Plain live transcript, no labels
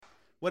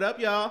What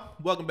up, y'all?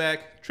 Welcome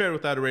back. Trailer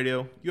Without a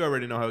Radio. You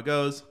already know how it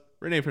goes.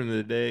 Renee from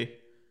the day.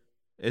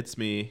 It's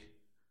me.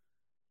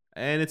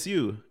 And it's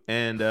you.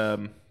 And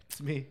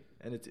It's me.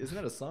 And isn't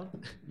that a song?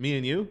 me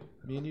and you?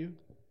 Me and you?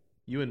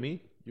 You and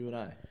me? You and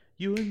I.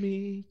 You and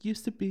me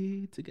used to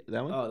be together.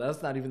 That one? Oh,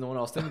 that's not even the one I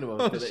was thinking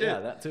about. Oh, but shit.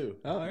 Yeah, that too.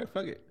 Oh, all right.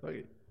 Fuck it. Fuck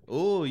it.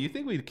 Oh, you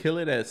think we'd kill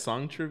it at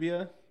song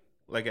trivia?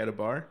 Like at a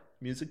bar?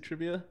 Music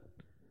trivia?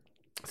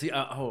 See,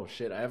 oh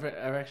shit! I've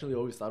actually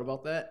always thought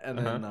about that, and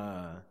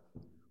then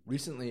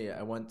recently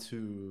I went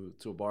to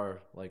a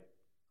bar, like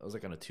I was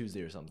like on a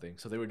Tuesday or something.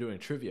 So they were doing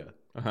trivia,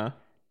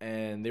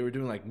 and they were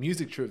doing like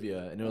music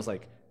trivia, and it was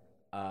like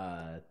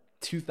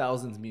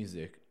 2000s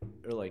music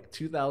or like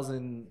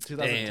 2010,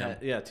 Damn.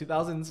 yeah,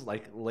 2000s,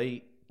 like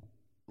late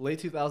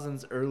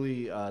 2000s,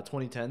 early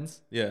 2010s.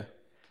 Yeah. And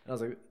I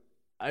was like,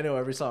 I know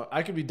every song.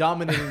 I could be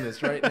dominating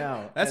this right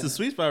now. That's the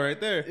sweet spot right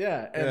there.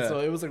 Yeah, and so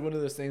it was like one of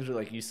those things where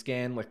like you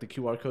scan like the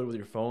QR code with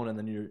your phone, and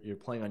then you're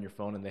playing on your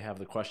phone, and they have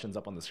the questions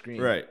up on the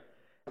screen. Right.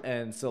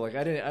 And so like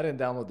I didn't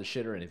download the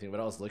shit or anything,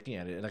 but I was looking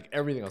at it and like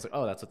everything. I was like,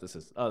 oh, that's what this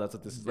is. Oh, that's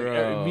what this is. Like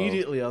Bro.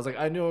 immediately, I was like,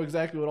 I know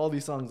exactly what all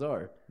these songs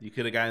are. You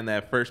could have gotten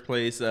that first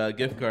place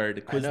gift card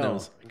to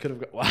Quiznos. Could have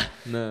got. Wow.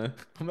 No.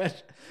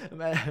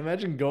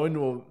 Imagine going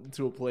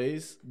to a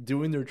place,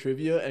 doing their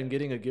trivia, and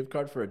getting a gift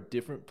card for a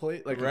different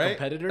place, like a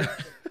competitor.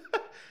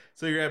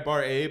 So you're at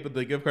bar A, but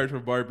the gift card's for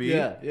bar B?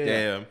 Yeah.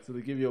 Damn. So they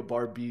give you a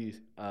bar B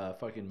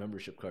fucking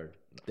membership card.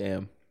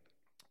 Damn.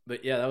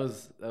 But yeah, that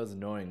was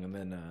annoying. And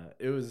then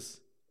it was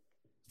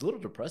a little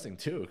depressing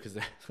too, because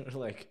they're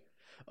like,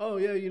 oh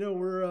yeah,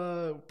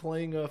 we're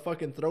playing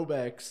fucking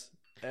throwbacks.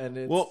 And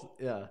it's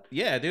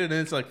yeah, dude. And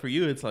it's like for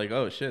you, it's like,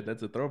 oh shit,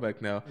 that's a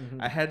throwback now. Mm-hmm.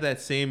 I had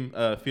that same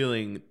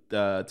feeling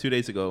 2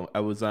 days ago. I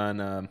was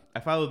on. I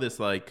follow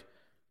this like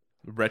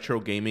retro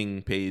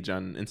gaming page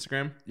on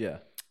Instagram. Yeah.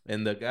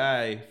 And the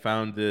guy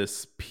found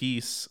this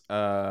piece.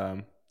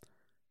 So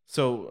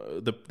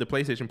the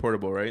PlayStation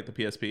Portable, right? The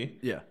PSP.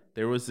 Yeah.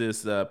 There was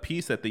this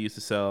piece that they used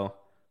to sell.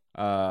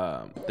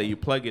 That you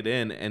plug it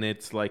in, and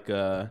it's like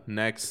a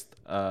next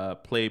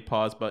play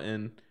pause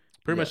button.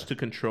 Pretty much to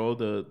control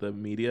the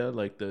media,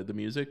 like the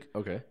music.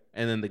 Okay.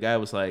 And then the guy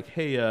was like,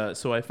 hey,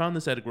 so I found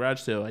this at a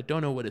garage sale. I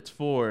don't know what it's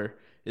for.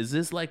 Is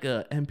this like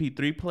a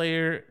MP3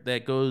 player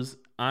that goes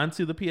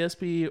onto the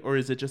PSP, or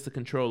is it just a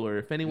controller?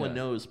 If anyone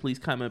knows, please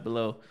comment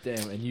below.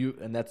 Damn,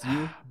 and that's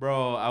you?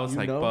 Bro, I was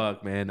You know?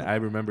 fuck, man. I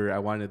remember I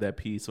wanted that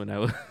piece when I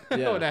was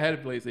when I had a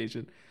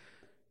PlayStation.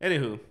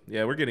 Anywho,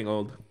 yeah, we're getting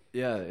old.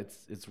 Yeah,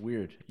 it's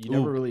weird. You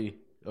never really...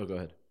 Oh, go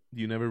ahead.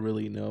 You never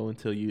really know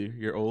until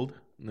you're old?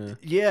 No.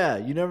 Yeah,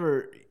 you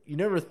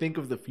never think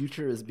of the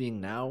future as being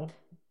now,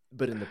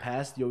 but in the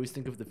past you always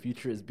think of the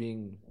future as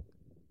being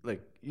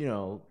like,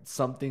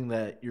 something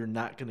that you're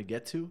not going to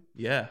get to.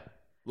 Yeah.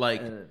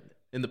 Like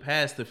in the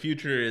past, the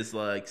future is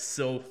like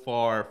so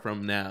far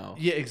from now.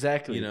 Yeah,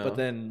 exactly. But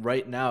then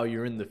right now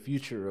you're in the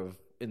future of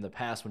in the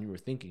past when you were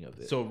thinking of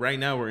it. So right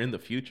now we're in the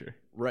future.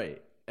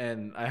 Right.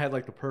 And I had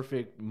like the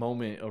perfect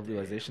moment of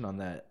realization on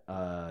that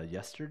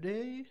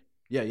yesterday.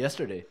 Yeah,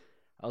 yesterday.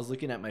 I was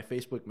looking at my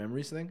Facebook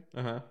memories thing.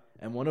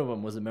 And one of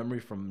them was a memory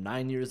from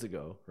 9 years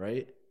ago,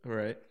 right?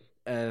 Right.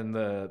 And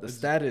the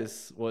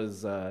status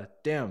was,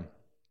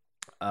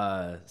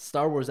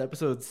 Star Wars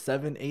episodes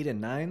 7, 8, and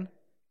 9.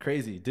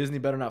 Crazy. Disney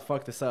better not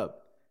fuck this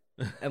up.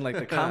 And like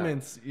the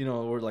comments,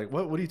 were like,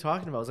 what are you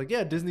talking about? I was like,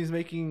 yeah, Disney's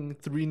making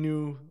 3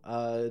 new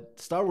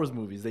Star Wars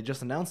movies. They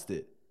just announced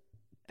it.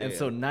 Damn. And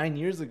so 9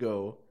 years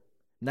ago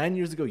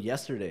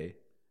yesterday,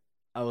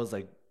 I was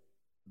like,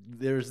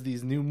 there's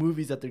these new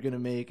movies that they're going to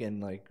make,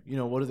 and like,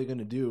 what are they going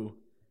to do?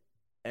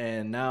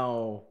 And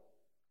now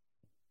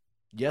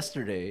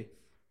yesterday,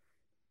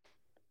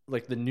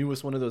 like the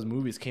newest one of those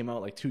movies came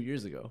out like 2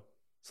 years ago.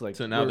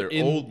 So now they're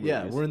old movies.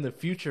 Yeah, we're in the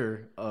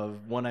future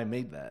of when I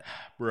made that.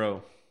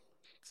 Bro.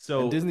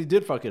 So and Disney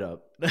did fuck it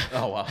up.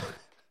 Oh, wow.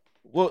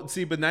 Well,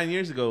 see, but 9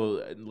 years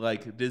ago,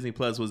 like Disney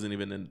Plus wasn't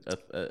even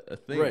a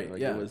thing. Right,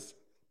 like, yeah. It was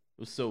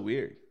so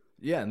weird.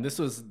 Yeah, and this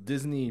was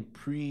Disney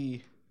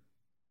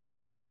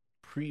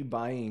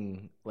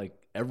pre-buying like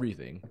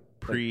everything.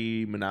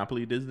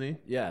 Pre-Monopoly Disney?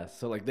 Yeah,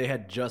 so like they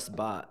had just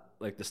bought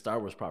like the Star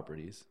Wars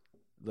properties,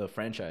 the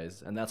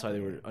franchise, and that's why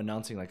they were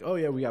announcing like, oh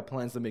yeah, we got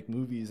plans to make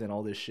movies and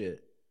all this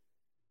shit.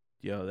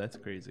 Yo, that's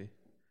crazy.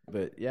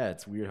 But yeah,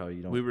 it's weird how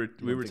you don't. We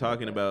were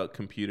talking about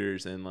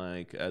computers and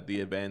like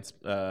the advanced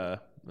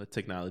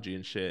technology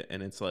and shit,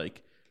 and it's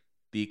like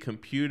the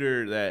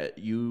computer that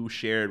you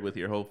shared with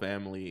your whole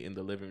family in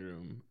the living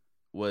room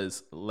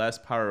was less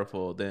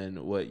powerful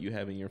than what you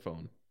have in your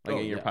phone, like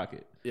in your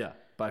pocket. Yeah,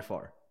 by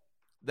far.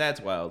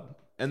 That's wild.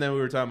 And then we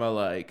were talking about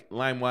like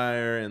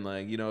LimeWire and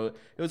like, it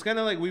was kind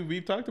of like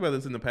we've talked about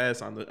this in the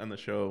past on the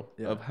show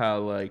of how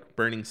like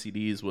burning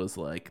CDs was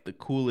like the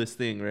coolest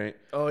thing, right?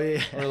 Oh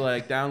yeah. Or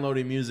like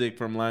downloading music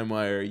from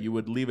LimeWire, you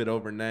would leave it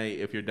overnight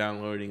if you're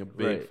downloading a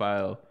big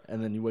file,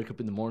 and then you wake up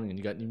in the morning and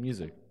you got new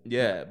music.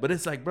 Yeah, but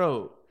it's like,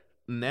 bro,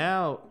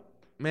 now,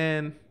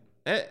 man.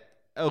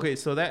 Okay,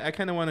 so that I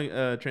kind of want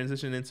to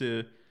transition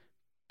into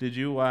Did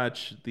you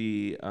watch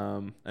the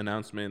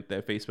announcement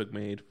that Facebook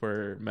made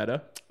for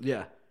Meta?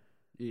 Yeah.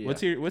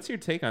 What's your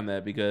take on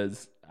that?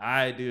 Because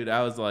I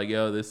was like,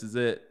 yo, this is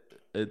it.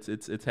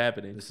 It's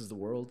happening. This is the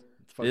world.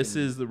 This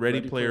is the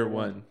Ready Player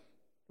One,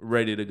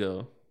 ready to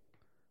go.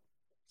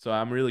 So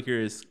I'm really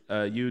curious.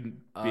 You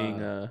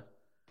being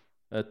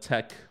a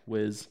tech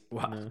whiz,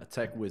 wow, a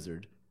tech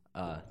wizard.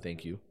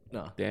 Thank you.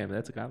 No, damn,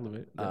 that's a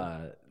compliment.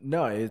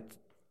 No,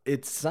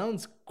 it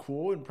sounds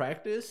cool in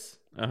practice.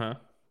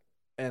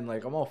 And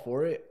like I'm all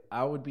for it.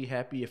 I would be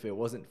happy if it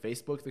wasn't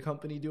Facebook, the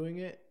company, doing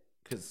it,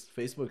 because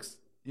Facebook's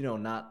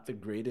not the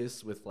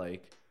greatest with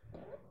like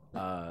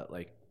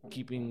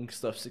keeping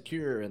stuff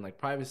secure and like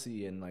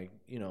privacy and like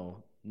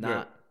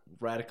not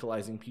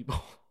radicalizing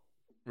people.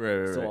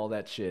 Right. So all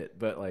that shit.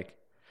 But like,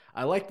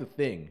 I like the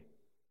thing.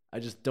 I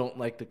just don't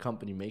like the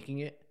company making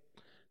it.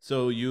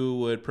 So you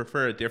would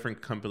prefer a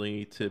different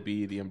company to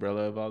be the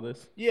umbrella of all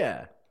this?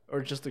 Yeah,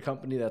 or just a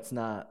company that's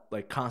not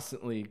like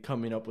constantly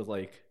coming up with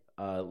like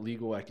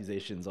legal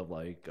accusations of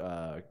like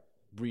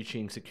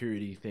breaching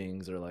security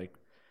things or like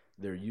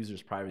their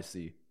users'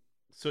 privacy.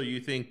 So you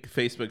think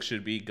Facebook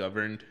should be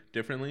governed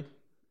differently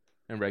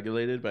and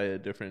regulated by a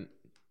different?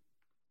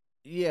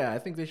 Yeah, I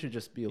think they should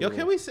just be.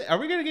 Can we say? Are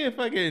we gonna get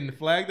fucking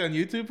flagged on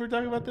YouTube for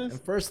talking about this?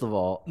 And first of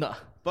all, no.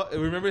 But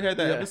remember we had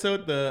that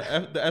episode,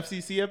 the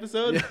FCC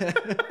episode. Yeah.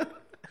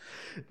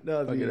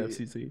 No, fucking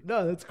FCC.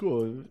 No, that's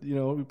cool.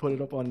 We put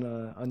it up on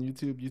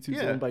YouTube.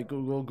 YouTube's owned by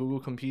Google. Google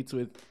competes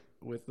with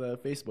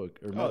Facebook.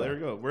 Or Meta. There we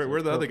go.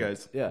 We're the other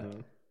guys. Yeah.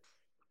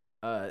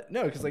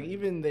 No, because like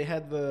even they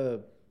had their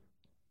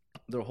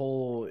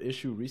whole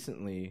issue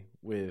recently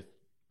with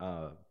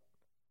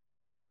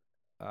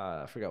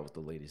I forgot what the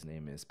lady's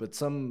name is, but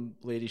some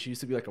lady, she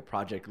used to be like a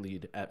project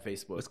lead at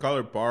Facebook. Let's call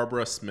her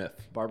Barbara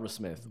Smith. Barbara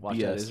Smith. Watch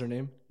that is her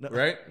name. No.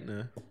 Right?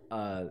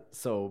 No.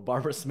 So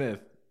Barbara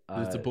Smith.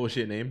 It's a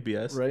bullshit name,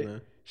 BS. Right?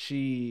 No.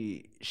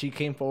 She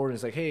came forward and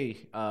was like,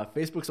 hey,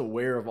 Facebook's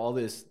aware of all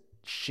this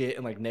shit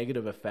and like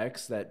negative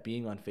effects that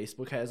being on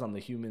Facebook has on the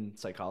human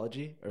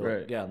psychology, or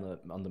right.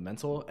 On the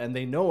mental, and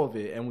they know of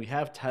it, and we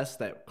have tests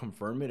that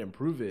confirm it and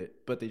prove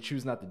it, but they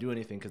choose not to do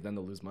anything because then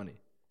they'll lose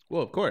money.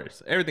 Well, of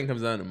course, everything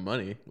comes down to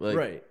money, like,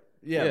 right?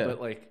 Yeah,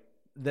 but like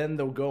then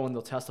they'll go and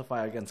they'll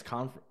testify against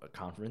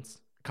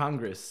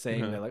Congress,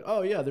 saying they're like,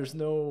 oh yeah, there's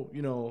no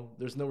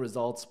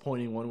results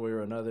pointing one way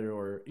or another,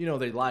 or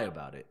they lie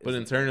about it. But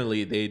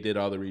internally, they did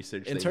all the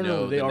research.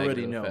 Internally, they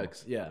already know.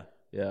 Effects. Yeah.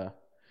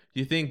 Do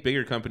you think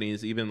bigger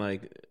companies, even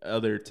like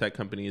other tech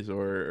companies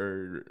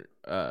or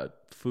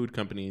food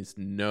companies,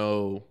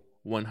 know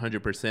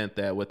 100%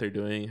 that what they're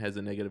doing has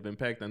a negative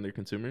impact on their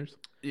consumers?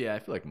 Yeah, I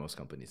feel like most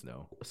companies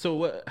know.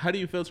 So how do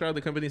you filter out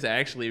the companies that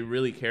actually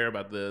really care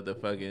about the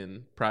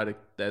fucking product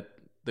that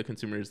the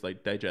consumer is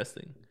like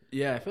digesting?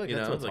 Yeah, I feel like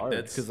that's what's hard,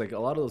 because like a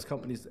lot of those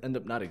companies end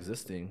up not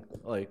existing.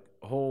 Like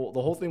the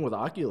whole thing with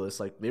Oculus,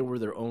 like they were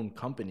their own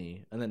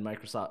company, and then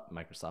Microsoft.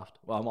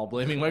 Well, I'm all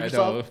blaming Microsoft.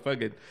 I know,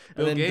 fucking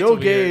Bill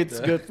Gates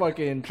got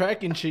fucking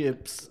tracking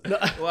chips.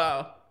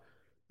 Wow.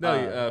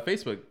 No,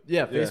 Facebook.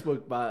 Yeah,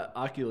 Facebook bought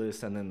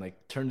Oculus and then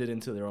like turned it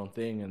into their own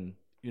thing, and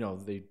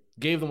they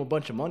gave them a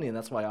bunch of money, and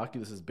that's why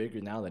Oculus is bigger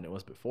now than it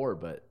was before.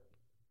 But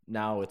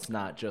now it's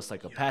not just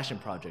like a passion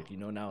project,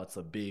 now it's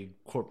a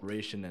big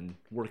corporation and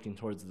working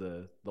towards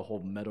the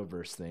whole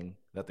metaverse thing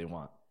that they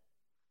want.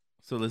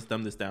 So let's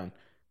dumb this down.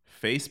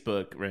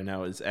 Facebook right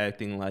now is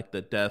acting like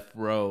the death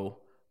row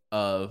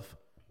of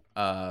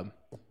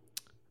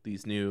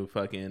these new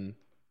fucking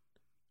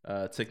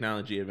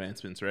technology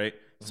advancements, right?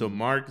 Mm-hmm. So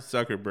Mark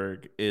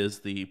Zuckerberg is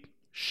the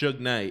Suge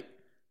Knight.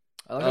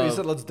 I like how you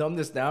said let's dumb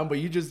this down, but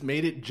you just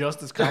made it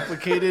just as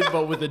complicated,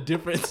 but with a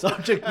different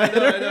subject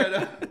matter. I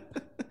know.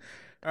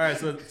 All right,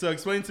 so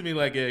explain to me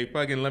like a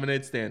fucking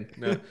lemonade stand.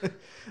 No.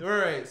 All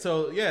right,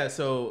 so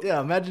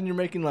imagine you're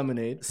making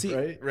lemonade.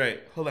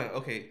 Right. Hold on.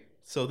 Okay,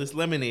 so this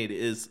lemonade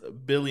is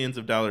billions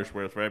of dollars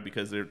worth, right?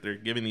 Because they're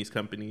giving these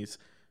companies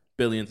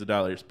billions of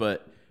dollars.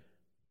 But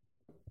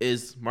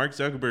is Mark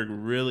Zuckerberg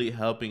really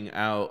helping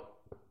out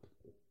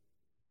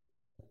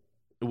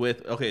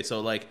with? Okay, so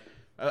like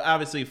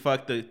obviously,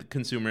 fuck the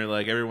consumer.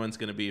 Like everyone's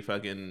gonna be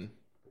fucking.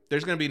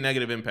 There's gonna be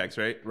negative impacts,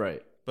 right?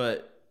 Right.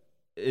 But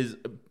is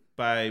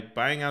by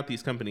buying out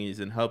these companies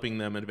and helping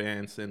them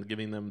advance and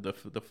giving them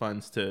the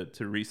funds to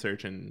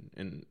research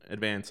and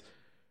advance,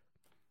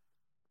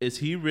 is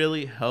he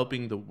really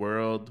helping the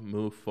world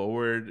move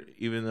forward?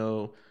 Even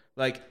though,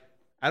 like,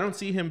 I don't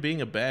see him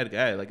being a bad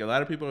guy. Like, a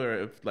lot of people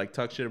are like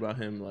talk shit about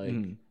him.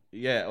 Like,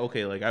 yeah,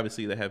 okay, like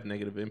obviously they have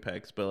negative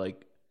impacts, but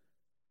like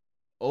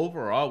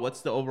overall,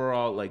 what's the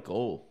overall like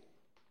goal?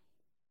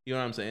 You know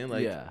what I'm saying?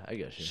 Like, yeah, I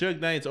guess.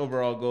 Suge Knight's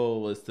overall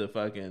goal was to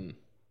fucking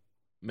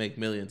make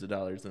millions of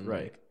dollars and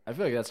right. I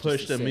feel like that's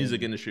push the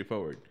music industry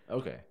forward.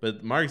 Okay.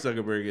 But Mark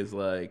Zuckerberg is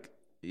like,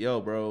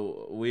 yo,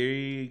 bro,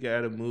 we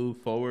gotta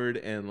move forward,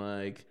 and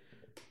like,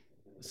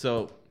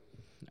 so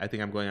I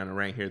think I'm going on a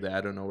rant here that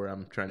I don't know where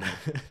I'm trying to.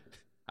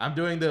 I'm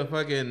doing the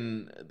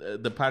fucking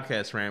the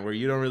podcast rant where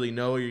you don't really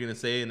know what you're gonna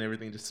say and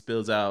everything just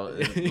spills out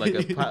like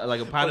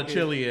a pot of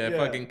chili at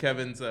fucking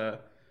Kevin's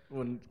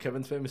When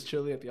Kevin's famous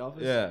chili at the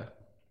office? Yeah.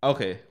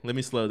 Okay, let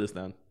me slow this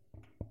down.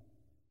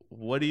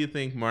 What do you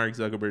think Mark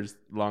Zuckerberg's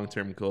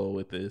long-term goal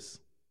with this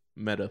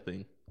Meta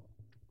thing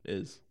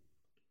is?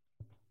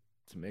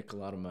 To make a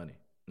lot of money.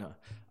 No.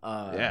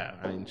 Yeah,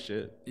 I mean,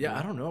 shit. Yeah,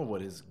 I don't know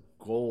what his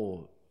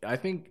goal. I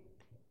think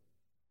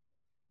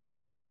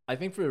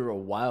for a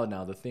while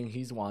now, the thing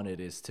he's wanted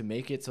is to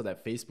make it so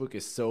that Facebook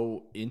is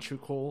so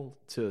integral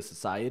to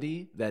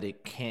society that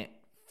it can't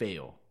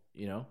fail.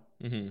 You know,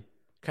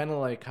 kind of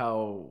like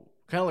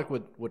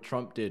what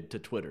Trump did to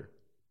Twitter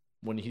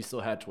when he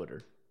still had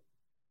Twitter,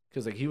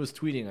 because like he was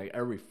tweeting like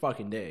every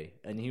fucking day,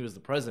 and he was the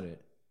president,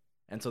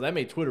 and so that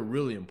made Twitter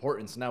really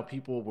important. So now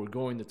people were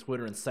going to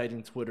Twitter and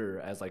citing Twitter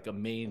as like a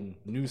main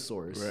news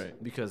source,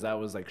 right? Because that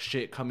was like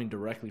shit coming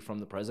directly from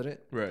the president,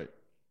 right?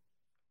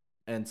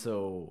 And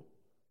so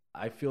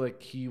I feel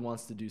like he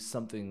wants to do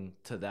something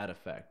to that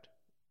effect,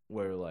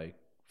 where like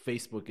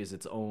Facebook is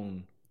its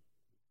own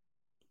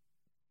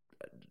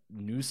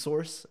news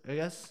source, I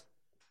guess,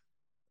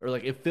 or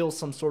like it fills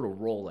some sort of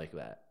role like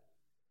that.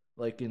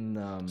 Like in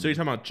so you're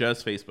talking about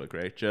just Facebook,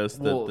 right?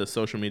 Just the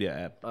social media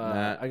app.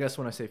 I guess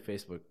when I say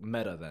Facebook,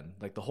 Meta, then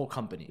like the whole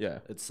company,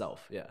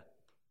 itself, yeah.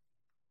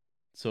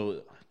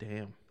 So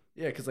damn.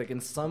 Yeah, because like in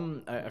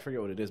some, I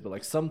forget what it is, but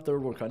like some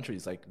third world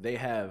countries, like they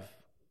have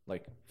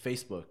like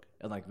Facebook,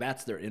 and like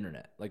that's their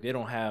internet. Like they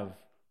don't have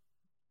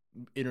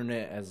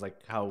internet as like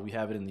how we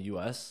have it in the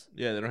US.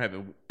 Yeah, they don't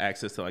have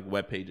access to like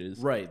web pages.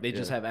 Right. They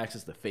just have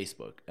access to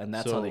Facebook, and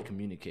that's how they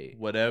communicate.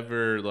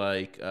 Whatever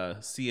like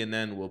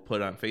CNN will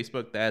put on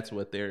Facebook, that's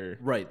what they're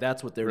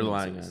that's what they're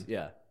relying on.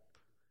 Yeah.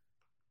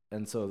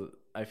 And so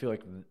I feel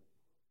like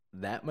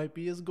that might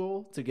be his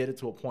goal, to get it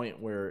to a point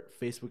where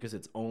Facebook is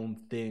its own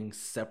thing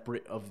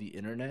separate of the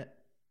internet.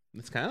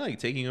 It's kind of like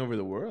taking over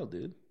the world,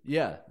 dude.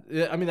 Yeah.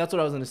 I mean, that's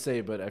what I was going to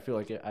say, but I feel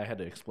like I had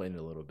to explain it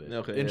a little bit.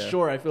 Okay. In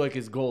short, I feel like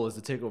his goal is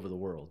to take over the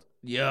world.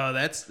 Yo,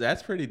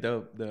 that's pretty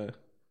dope.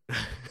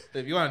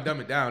 If you want to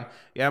dumb it down,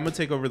 yeah, I'm going to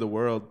take over the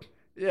world.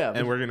 Yeah.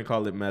 And we're going to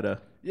call it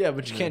Meta. Yeah,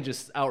 but you can't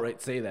just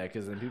outright say that,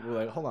 because then people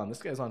are like, hold on,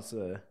 this guy's on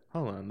to...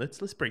 Hold on, let's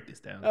break this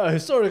down.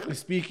 Historically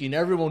speaking,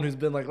 everyone who's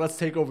been like, let's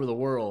take over the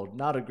world,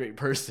 not a great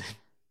person.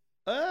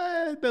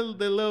 The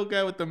little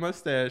guy with the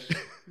mustache.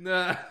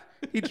 Nah.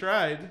 He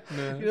tried.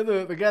 No. You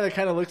know, the guy that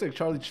kind of looks like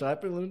Charlie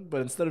Chaplin,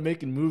 but instead of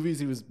making movies,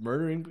 he was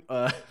murdering.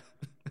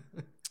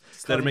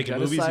 Instead of making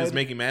movies, he was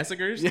making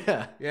massacres?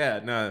 Yeah.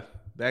 Yeah, no,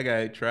 that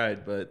guy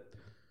tried, but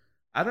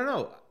I don't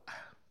know.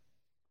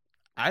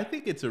 I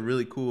think it's a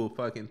really cool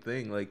fucking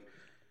thing. Like,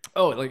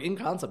 like in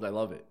concept, I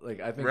love it. Like,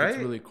 I think it's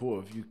really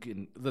cool if you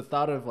can. The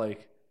thought of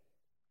like,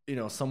 you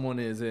know, someone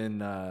is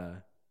in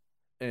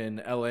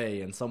LA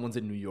and someone's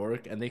in New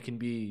York, and they can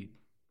be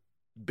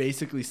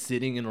basically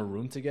sitting in a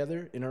room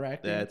together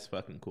interacting. That's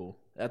fucking cool.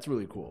 That's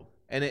really cool.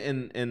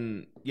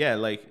 And yeah,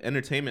 like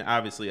entertainment,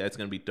 obviously that's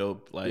gonna be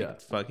dope,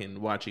 like fucking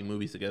watching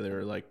movies together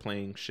or like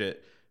playing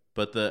shit.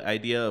 But the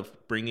idea of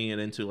bringing it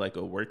into like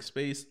a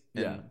workspace,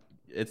 and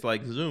it's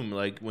like Zoom.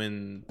 Like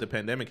when the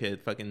pandemic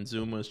hit, fucking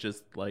Zoom was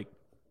just like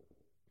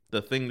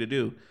the thing to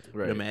do.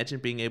 Right. Imagine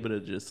being able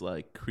to just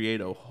like create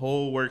a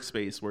whole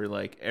workspace where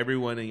like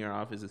everyone in your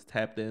office is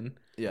tapped in.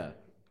 Yeah.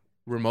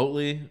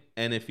 Remotely,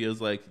 and it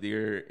feels like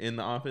you're in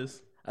the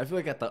office. I feel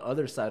like at the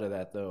other side of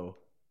that, though,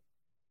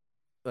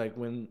 like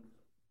when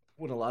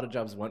a lot of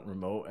jobs went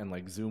remote and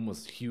like Zoom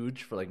was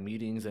huge for like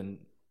meetings and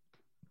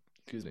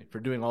for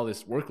doing all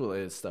this work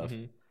related stuff.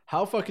 Mm-hmm.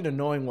 How fucking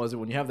annoying was it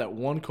when you have that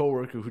one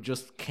coworker who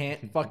just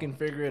can't fucking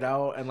figure it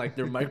out, and like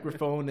their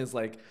microphone is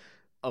like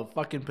a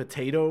fucking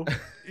potato,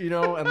 you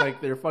know, and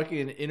like their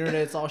fucking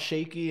internet's all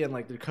shaky and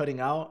like they're cutting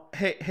out.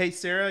 Hey,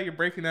 Sarah, you're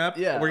breaking up.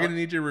 Yeah, we're gonna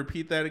need you to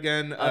repeat that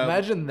again.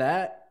 Imagine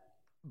that,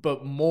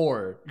 but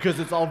more, because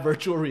it's all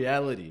virtual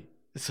reality.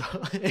 So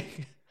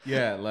like,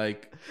 yeah,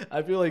 like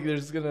I feel like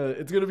it's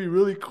gonna be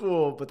really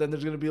cool, but then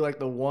there's gonna be like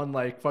the one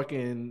like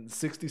fucking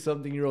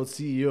 60-something-year-old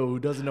CEO who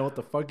doesn't know what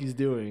the fuck he's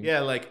doing.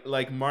 Yeah,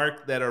 like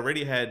Mark that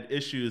already had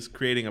issues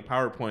creating a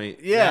PowerPoint.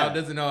 Yeah, now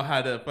doesn't know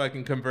how to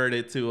fucking convert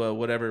it to a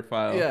whatever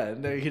file.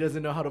 Yeah, he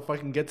doesn't know how to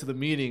fucking get to the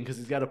meeting because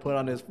he's got to put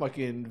on his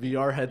fucking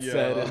VR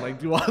headset and like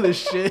do all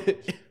this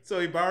shit. So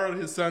he borrowed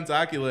his son's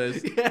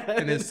Oculus,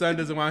 and his son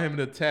doesn't want him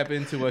to tap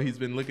into what he's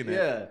been looking at.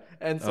 Yeah,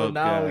 and so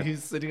now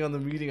he's sitting on the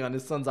meeting on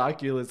his son's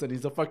Oculus, and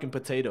he's a fucking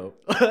potato.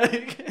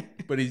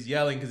 But he's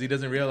yelling because he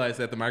doesn't realize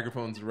that the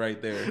microphone's right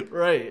there.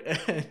 Right,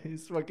 and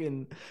he's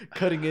fucking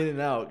cutting in and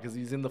out because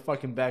he's in the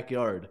fucking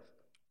backyard.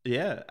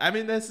 Yeah, I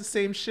mean, that's the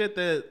same shit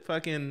that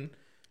fucking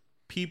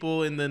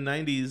people in the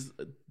 90s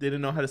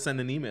didn't know how to send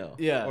an email.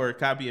 Yeah. Or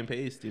copy and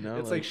paste, you know?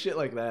 It's like shit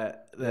like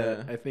that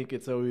I think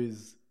it's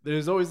always...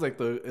 There's always like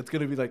it's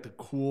going to be like the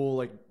cool,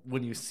 like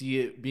when you see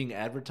it being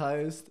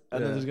advertised,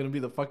 and then there's going to be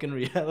the fucking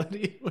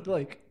reality with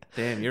like...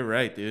 Damn, you're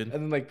right, dude.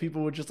 And then like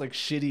people with just like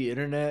shitty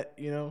internet,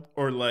 you know?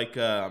 Or like,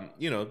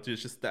 you know,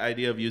 just the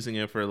idea of using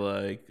it for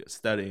like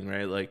studying,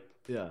 right? Like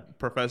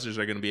professors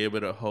are going to be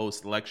able to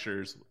host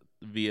lectures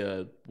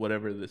via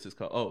whatever this is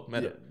called. Oh,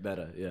 Meta. Yeah,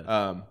 Meta,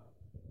 yeah.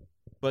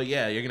 But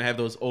yeah, you're going to have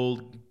those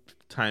old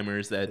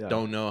timers that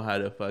don't know how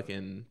to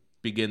fucking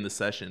begin the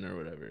session or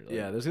whatever. Like,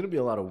 yeah, there's gonna be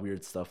a lot of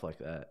weird stuff like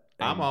that.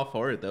 I'm all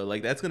for it though.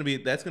 Like that's gonna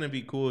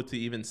be cool to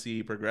even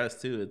see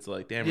progress too. It's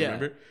like, damn,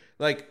 remember,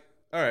 like,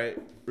 all right,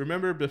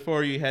 remember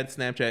before you had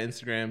Snapchat,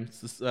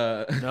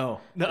 Instagram?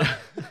 No.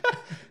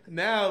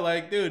 Now,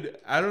 like, dude,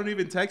 I don't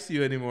even text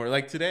you anymore.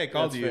 Like today, I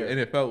called you and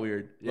it felt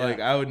weird. Yeah. Like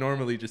I would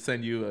normally just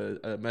send you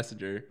a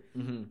messenger,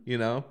 you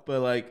know,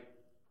 but like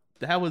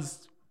that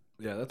was.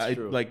 Yeah, that's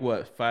true. Like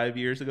what, 5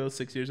 years ago,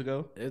 6 years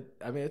ago?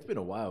 I mean, it's been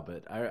a while,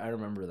 but I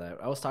remember that.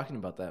 I was talking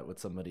about that with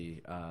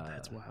somebody.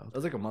 That's wild. It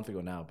was like a month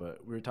ago now,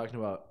 but we were talking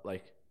about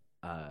like,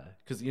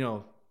 because you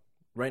know,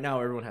 right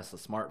now everyone has a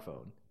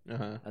smartphone,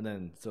 and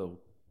then so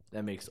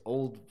that makes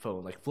old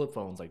phone like flip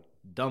phones like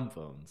dumb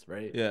phones,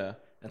 right? Yeah.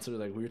 And so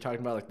like we were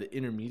talking about like the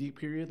intermediate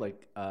period,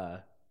 like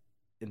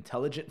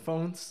intelligent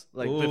phones,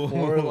 like Ooh.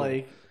 before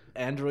like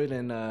Android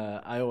and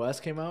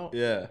iOS came out.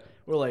 Yeah.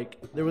 Where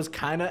like there was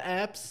kind of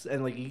apps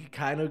and like you could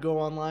kind of go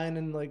online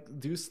and like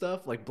do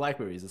stuff like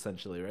BlackBerries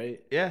essentially,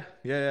 right? Yeah.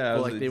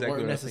 But like they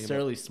weren't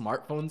necessarily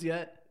smartphones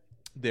yet.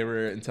 They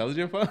were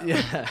intelligent phones.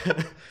 Yeah.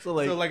 so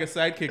like a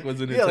sidekick was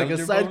an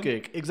intelligent phone? like a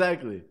sidekick,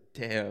 exactly.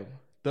 Damn.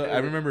 I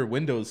remember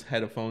Windows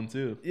had a phone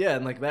too. Yeah,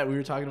 and like that we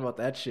were talking about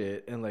that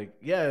shit, and like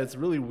yeah, it's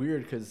really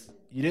weird because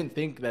you didn't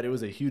think that it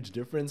was a huge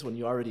difference when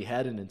you already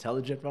had an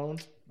intelligent phone,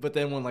 but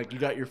then when like you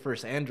got your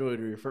first Android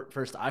or your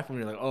first iPhone,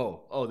 you're like,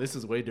 oh, this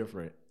is way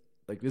different.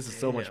 Like this is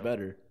so much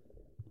better.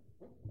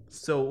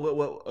 So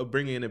what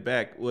bringing it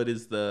back? What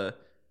is the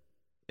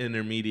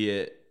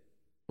intermediate?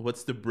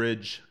 What's the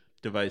bridge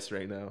device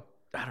right now?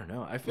 I don't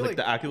know. I feel like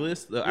the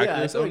Oculus.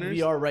 I feel like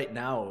VR right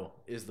now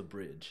is the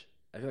bridge.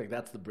 I feel like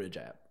that's the bridge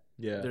app.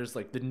 Yeah. There's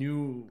like the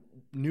new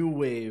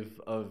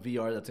wave of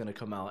VR that's gonna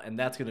come out, and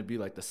that's gonna be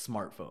like the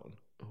smartphone.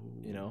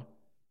 Ooh. You know,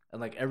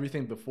 and like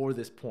everything before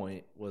this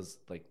point was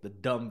like the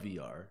dumb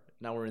VR.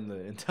 Now we're in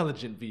the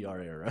intelligent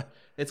VR era.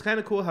 It's kind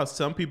of cool how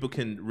some people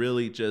can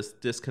really just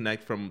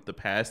disconnect from the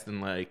past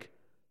and like,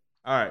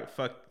 all right,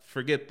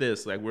 forget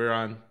this. Like we're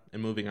on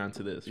and moving on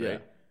to this,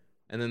 right?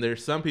 And then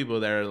there's some people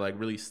that are like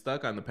really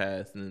stuck on the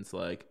past, and it's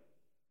like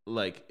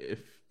if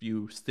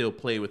you still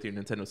play with your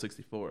Nintendo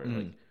 64,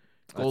 like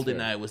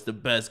GoldenEye was the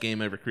best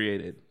game ever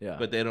created. Yeah.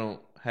 But they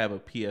don't have a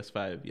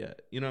PS5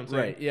 yet. You know what I'm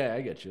saying? Right. Yeah,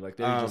 I get you. Like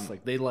they just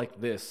like they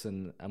like this,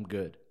 and I'm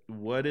good.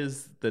 What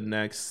is the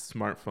next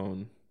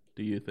smartphone?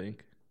 Do you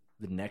think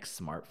the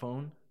next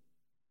smartphone,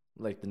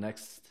 like the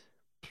next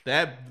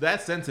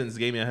that sentence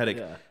gave me a headache.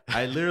 Yeah.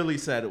 I literally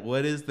said,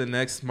 "What is the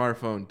next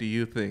smartphone? Do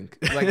you think?"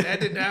 Like that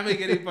did not make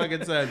any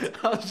fucking sense.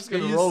 I was just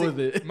gonna roll with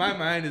it. My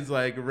mind is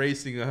like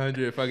racing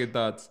 100 fucking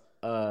thoughts.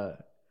 I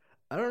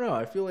don't know.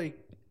 I feel like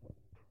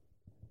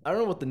I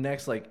don't know what the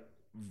next like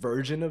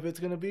version of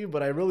it's gonna be,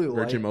 but I really like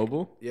Virgin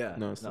Mobile. Yeah,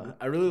 no,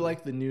 I really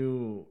like the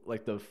new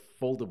like the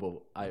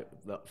foldable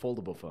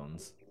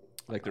phones,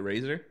 like the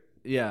Razr.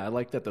 Yeah, I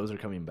like that those are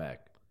coming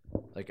back.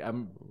 Like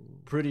I'm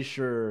pretty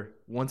sure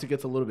once it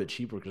gets a little bit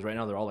cheaper, because right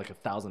now they're all like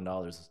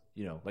 $1,000,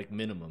 you know, like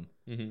minimum.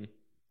 Mm-hmm.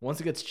 Once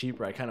it gets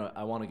cheaper,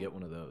 I want to get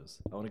one of those.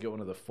 I want to get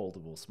one of the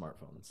foldable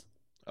smartphones.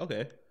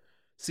 Okay.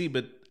 See,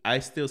 but I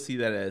still see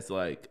that as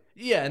like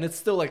and it's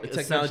still like a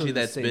technology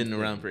that's been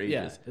around for ages.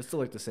 Yeah, it's still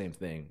like the same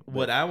thing.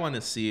 What I want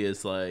to see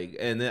is like,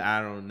 and then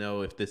I don't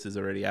know if this is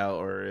already out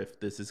or if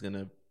this is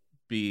gonna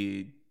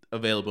be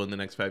available in the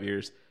next 5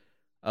 years.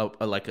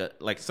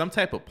 Like some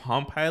type of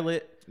Palm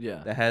Pilot,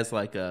 that has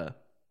like a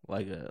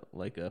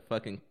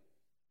fucking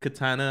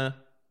Katana.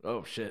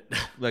 Oh shit!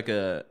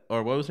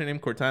 Or what was her name?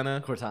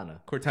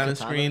 Cortana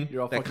screen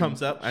that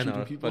comes up. I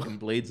know, fucking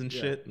blades and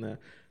shit. No.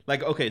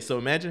 Like okay, so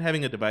imagine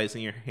having a device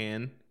in your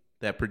hand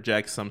that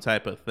projects some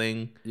type of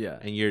thing. Yeah,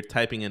 and you're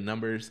typing in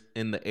numbers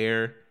in the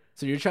air.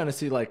 So you're trying to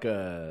see like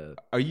a.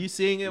 Are you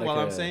seeing it while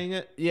I'm saying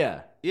it?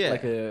 Yeah.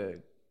 Like a.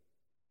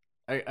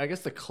 I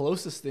guess the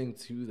closest thing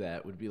to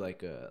that would be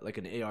like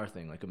an AR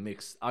thing, like a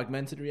mixed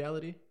augmented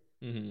reality,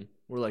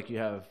 where like you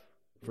have,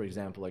 for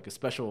example, like a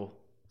special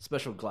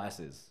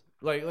glasses,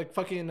 like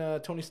fucking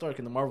Tony Stark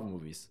in the Marvel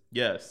movies.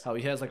 Yes, how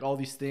he has like all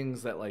these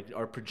things that like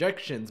are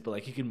projections, but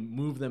like he can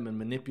move them and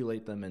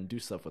manipulate them and do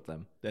stuff with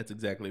them. That's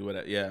exactly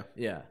what. Yeah.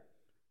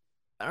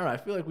 I don't know. I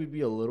feel like we'd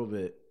be a little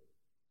bit.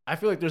 I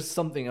feel like there's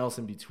something else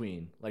in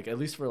between, like at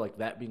least for like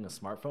that being a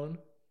smartphone.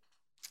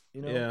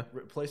 You know,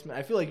 replacement.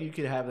 I feel like you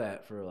could have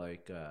that for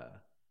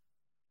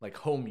like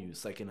home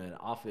use, like in an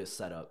office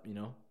setup. You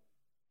know.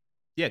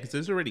 Yeah, because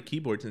there's already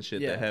keyboards and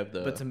shit that have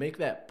the. But to make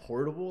that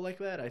portable like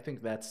that, I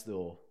think that's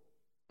still.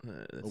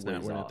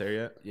 We're not there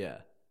yet. Yeah.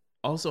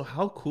 Also,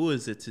 how cool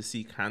is it to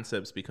see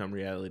concepts become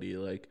reality?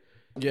 Like,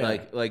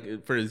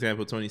 like for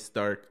example, Tony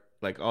Stark,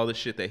 like all the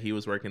shit that he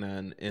was working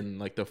on in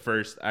like the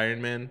first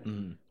Iron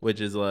Man,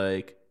 which is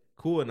like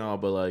cool and all,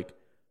 but like.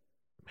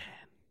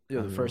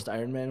 The first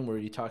Iron Man where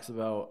he talks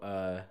about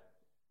I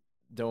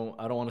don't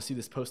want to see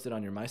this posted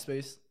on your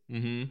MySpace.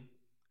 Mm-hmm.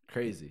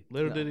 Crazy.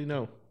 Little did he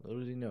know.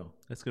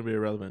 That's gonna be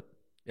irrelevant.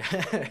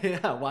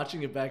 Yeah,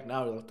 watching it back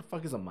now, like, what the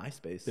fuck is a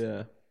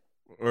MySpace?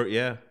 Or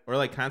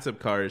like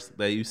concept cars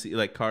that you see,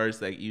 like cars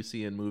that you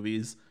see in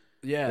movies.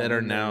 That are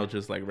now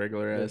just like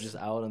regular they're just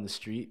out on the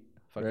street.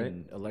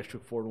 Fucking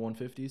electric Ford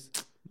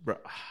 150s. Bro,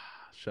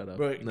 shut up.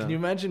 Bro, can you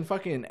imagine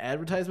fucking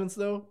advertisements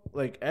though?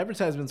 Like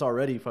advertisements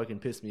already fucking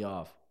piss me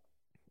off.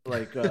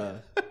 Like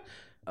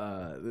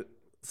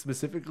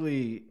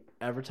specifically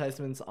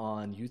advertisements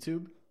on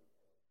YouTube.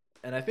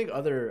 And I think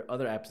other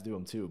apps do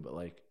them too, but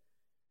like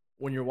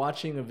when you're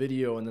watching a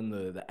video and then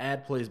the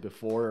ad plays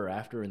before or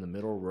after, in the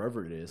middle,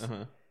 wherever it is,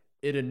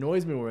 it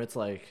annoys me where it's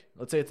like,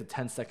 let's say it's a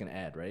 10-second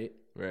ad, right?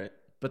 Right.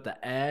 But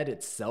the ad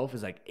itself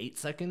is like 8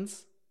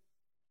 seconds.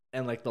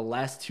 And like the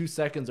last 2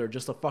 seconds are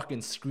just a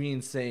fucking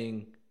screen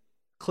saying,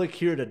 click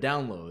here to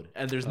download.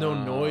 And there's no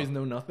noise,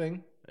 no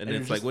nothing. And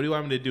it's like, what do you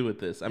want me to do with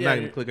this? I'm not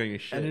going to click on your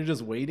shit. And you're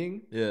just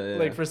waiting. Yeah.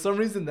 Like for some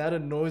reason that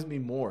annoys me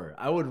more.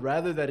 I would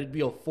rather that it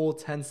be a full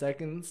 10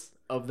 seconds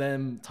of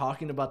them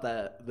talking about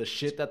the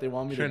shit that they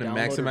want me to download.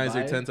 Trying to maximize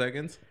your 10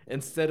 seconds?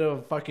 Instead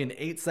of fucking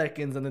 8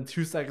 seconds and then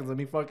 2 seconds of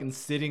me fucking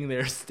sitting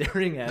there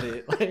staring at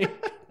it.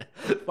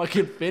 Like,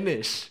 fucking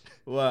finish.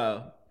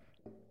 Wow.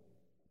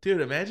 Dude,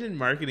 imagine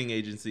marketing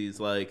agencies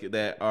like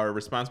that are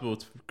responsible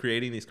for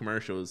creating these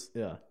commercials.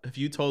 Yeah. If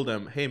you told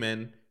them, hey,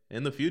 man,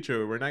 in the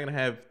future, we're not going to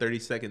have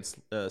 30-second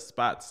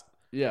spots.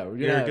 Yeah.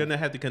 You're going to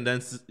have to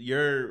condense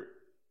your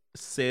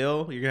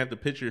sale. You're going to have to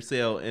pitch your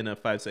sale in a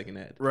 5-second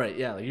ad. Right,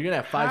 yeah. Like you're going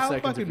to have 5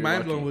 seconds. How fucking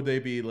mind-blown would they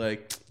be?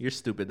 Like, you're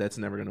stupid. That's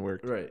never going to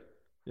work. Right.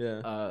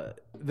 Yeah.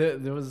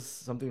 There was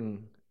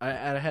something... I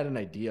had an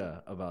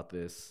idea about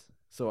this.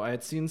 So I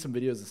had seen some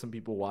videos of some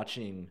people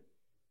watching...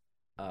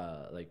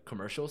 like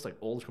commercials, like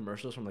old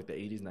commercials from like the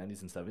 80s,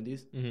 90s, and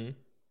 70s. Mm-hmm.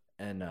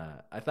 And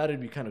I thought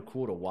it'd be kind of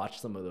cool to watch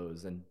some of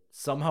those and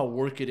somehow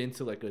work it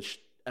into like a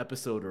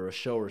episode or a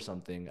show or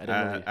something.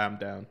 I'm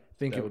down.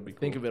 Think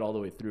of it all the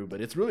way through, but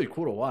it's really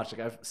cool to watch.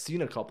 Like I've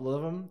seen a couple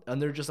of them, and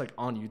they're just like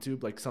on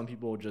YouTube. Like some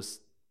people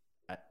just,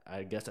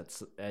 I guess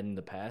in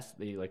the past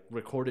they like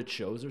recorded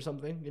shows or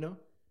something, you know.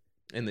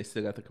 And they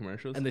still got the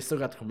commercials. And they still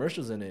got the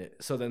commercials in it.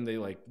 So then they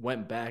like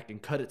went back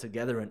and cut it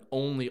together and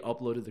only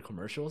uploaded the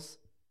commercials.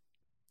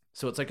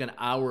 So it's like an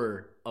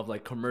hour of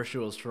like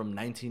commercials from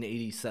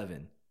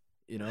 1987,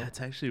 you know? That's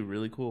actually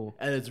really cool.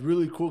 And it's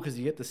really cool because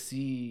you get to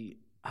see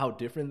how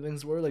different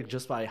things were, like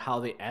just by how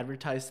they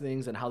advertise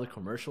things and how the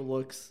commercial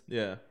looks.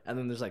 Yeah. And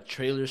then there's like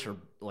trailers for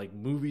like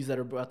movies that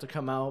are about to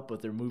come out,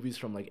 but they're movies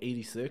from like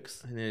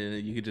 86. And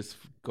then you could just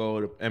go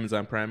to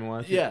Amazon Prime and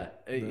watch it.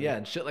 Yeah,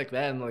 and shit like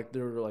that. And like they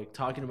were like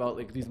talking about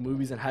like these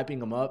movies and hyping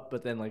them up,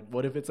 but then like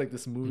what if it's like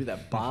this movie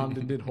that bombed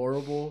and did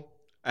horrible?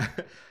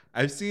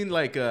 I've seen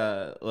like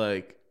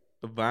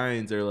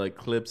vines or like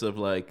clips of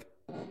like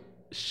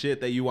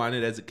shit that you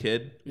wanted as a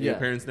kid. Your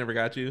parents never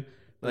got you.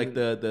 Like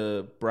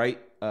the bright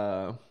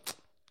the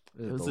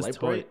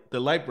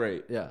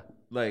Light-Brite. Yeah.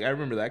 Like I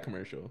remember that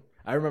commercial.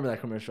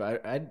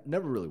 I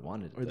never really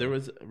wanted it. Or there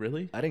was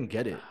really? I didn't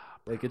get it.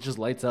 Like it just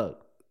lights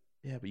up.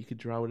 Yeah, but you could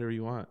draw whatever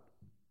you want.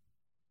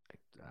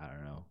 I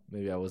don't know.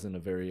 Maybe I wasn't a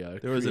very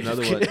there was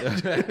another one.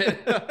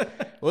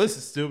 Well, this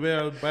is stupid.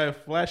 I would buy a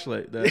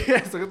flashlight.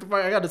 Yeah, so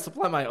I got to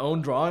supply my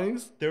own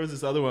drawings. There was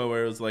this other one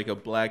where it was like a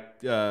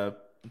black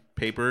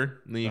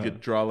paper, and then you could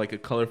draw like a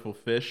colorful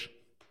fish.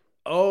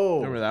 Oh,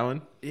 remember that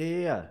one?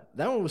 Yeah.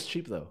 That one was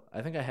cheap though.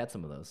 I think I had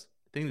some of those.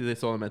 I think they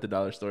sold them at the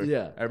dollar store.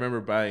 Yeah, I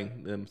remember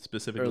buying them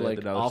specifically or like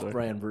at the dollar store.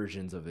 Off-brand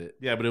versions of it.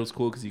 Yeah, but it was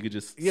cool because you could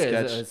just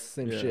sketch. It's the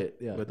same shit.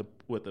 Yeah, with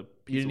a piece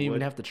you didn't even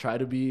have to try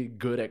to be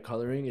good at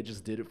coloring. It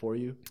just did it for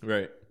you.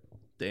 Right.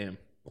 Damn.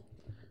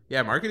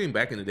 Yeah, marketing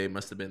back in the day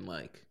must have been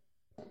like,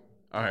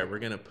 all right, we're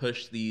gonna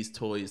push these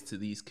toys to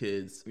these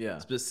kids. Yeah.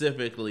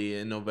 Specifically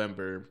in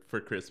November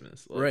for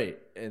Christmas. Like, right.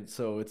 And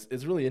so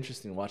it's really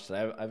interesting to watch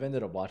that. I've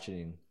ended up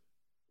watching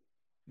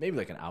maybe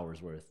like an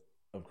hour's worth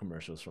of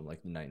commercials from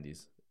like the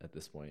 90s at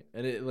this point.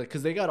 And it like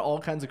because they got all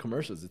kinds of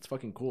commercials. It's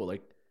fucking cool.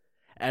 Like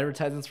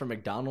advertisements for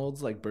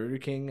McDonald's, like Burger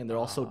King, and they're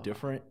all so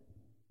different.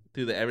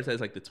 Dude, they advertise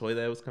like the toy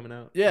that was coming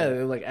out? Yeah,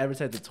 they like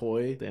advertise the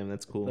toy. Damn,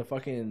 that's cool. The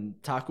fucking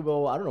Taco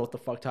Bell, I don't know what the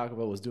fuck Taco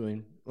Bell was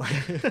doing.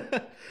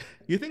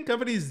 You think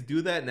companies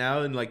do that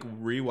now and like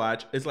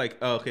rewatch? It's like,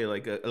 oh, okay,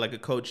 like a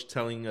coach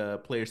telling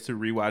players to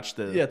rewatch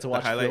to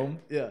watch highlight film.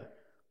 Yeah.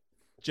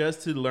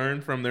 Just to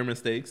learn from their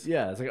mistakes.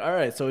 Yeah, it's like, all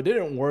right, so it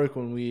didn't work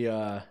when we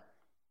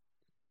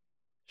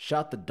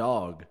shot the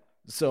dog.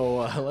 So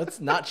let's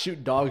not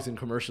shoot dogs in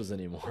commercials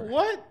anymore.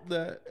 What?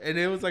 And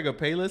it was like a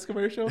Payless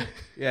commercial?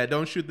 Yeah,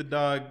 don't shoot the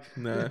dog.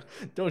 Nah.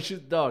 Don't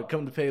shoot the dog.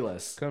 Come to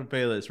Payless. Come to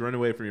Payless. Run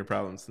away from your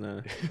problems.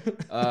 Nah.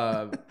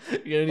 You're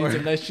going to need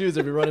some nice shoes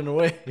if you're running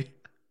away.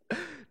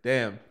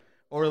 Damn.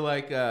 Or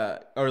like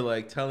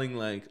telling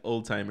like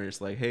old timers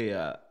like,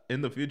 hey,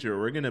 in the future,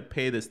 we're going to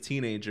pay this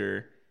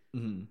teenager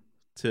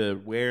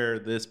to wear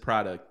this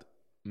product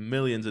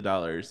millions of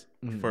dollars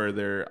for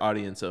their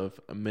audience of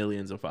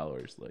millions of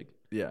followers. Like,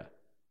 yeah.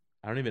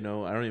 I don't even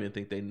know. I don't even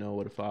think they know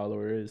what a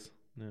follower is.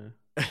 No.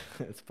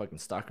 It's a fucking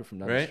stalker from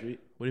down the street.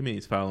 What do you mean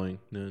he's following?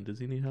 No, does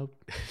he need help?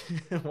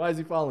 Why is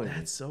he following?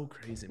 That's so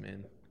crazy,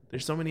 man.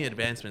 There's so many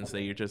advancements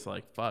that you're just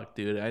like, fuck,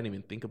 dude. I didn't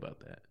even think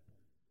about that.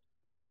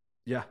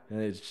 Yeah,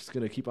 and it's just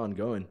gonna keep on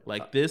going.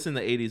 Like this in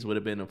the 80s would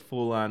have been a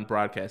full-on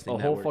broadcasting A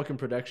whole network. fucking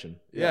production.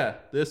 Yeah,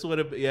 this would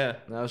have. Yeah.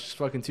 Now it's just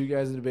fucking two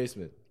guys in the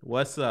basement.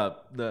 What's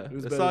up?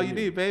 Who's That's better all than you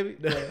you? need, baby.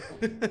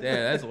 Damn,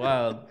 that's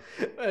wild.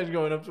 And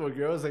going up to a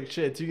girl, it's like,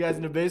 shit, two guys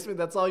in the basement,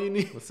 that's all you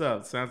need? What's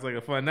up? Sounds like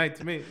a fun night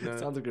to me. No,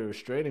 Sounds like a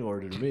restraining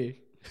order to me.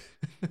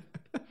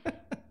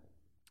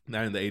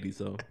 not in the 80s,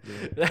 though.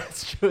 Yeah.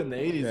 That's true in the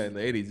 80s. Yeah, in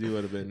the 80s, you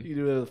would have been. You can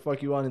do whatever the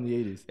fuck you want in the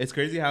 80s. It's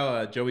crazy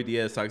how Joey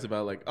Diaz talks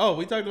about, like, oh,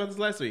 we talked about this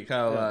last week,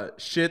 how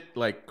shit,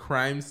 like,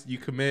 crimes you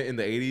commit in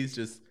the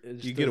 80s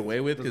you get away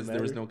with because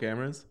there was no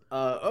cameras.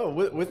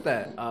 With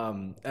that,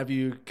 have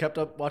you kept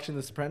up watching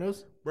The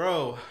Sopranos?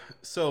 Bro,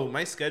 so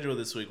my schedule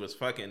this week was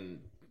fucking,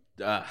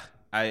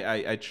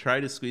 I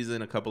tried to squeeze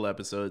in a couple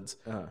episodes,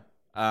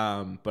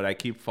 but I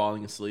keep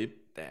falling asleep.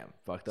 Damn,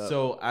 fucked up.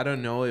 So I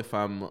don't know if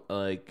I'm,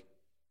 like,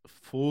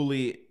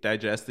 fully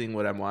digesting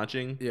what I'm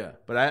watching. Yeah.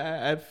 But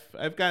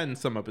I've gotten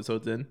some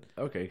episodes in.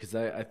 Okay, because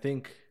I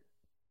think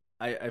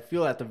I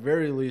feel at the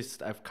very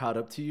least I've caught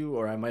up to you,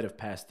 or I might have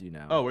passed you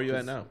now. Oh, where you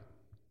at now?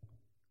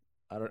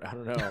 I don't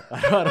know.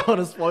 I don't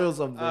want to spoil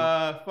something.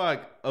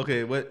 Fuck.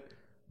 Okay,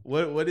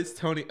 what is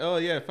Tony? Oh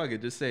yeah, fuck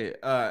it. Just say it.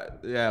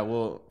 Yeah.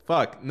 Well,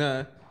 fuck.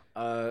 Nah.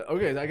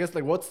 Okay, I guess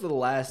like what's the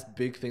last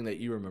big thing that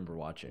you remember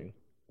watching?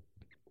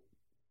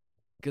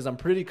 Because I'm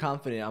pretty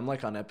confident I'm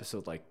like on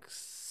episode like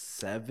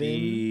 7.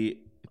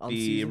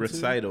 The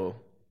recital. 2?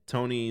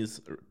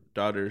 Tony's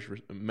daughter's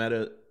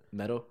Meadows.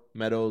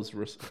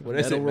 What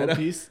is it? World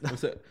Peace.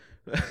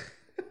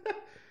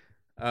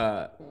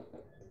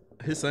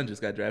 His son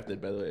just got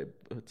drafted, by the way,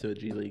 to a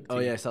G League team. Oh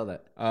yeah, I saw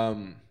that.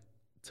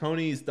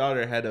 Tony's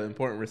daughter had an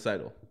important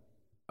recital.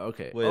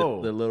 Okay. With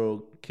the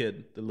little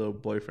kid, the little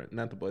boyfriend,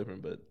 not the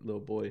boyfriend, but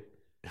little boy.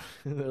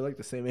 They're like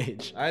the same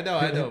age. I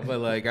know, but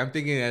like I'm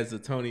thinking as a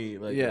Tony,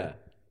 like yeah.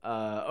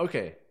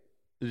 Okay.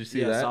 Did you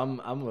see that? So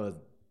I'm a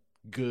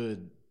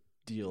good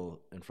deal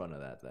in front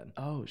of that then.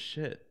 Oh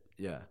shit.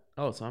 Yeah.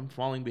 Oh, so I'm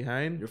falling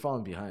behind? You're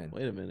falling behind.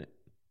 Wait a minute.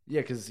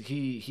 Yeah, because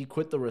he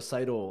quit the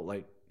recital,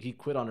 like he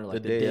quit on her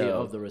like the day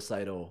of the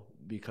recital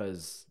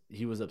because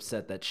he was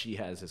upset that she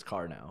has his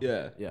car now.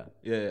 Yeah.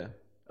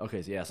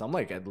 Okay, so I'm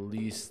like at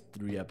least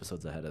 3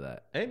 episodes ahead of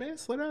that. Hey man,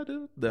 slow down,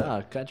 dude.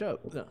 Catch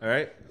up. Yeah. All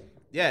right.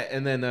 Yeah,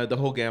 and then the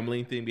whole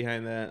gambling thing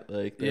behind that,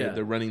 like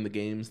they're running the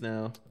games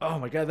now. Oh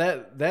my god,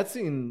 that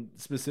scene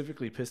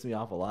specifically pissed me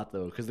off a lot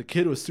though, because the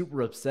kid was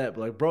super upset.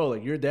 But like, bro,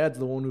 like your dad's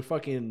the one who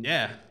fucking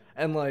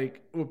And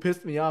like what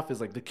pissed me off is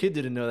like the kid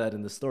didn't know that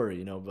in the story,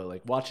 you know. But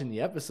like watching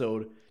the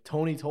episode,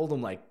 Tony told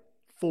him like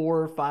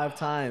 4 or 5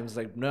 times,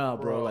 like, no,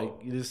 bro, like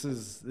this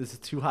is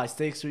too high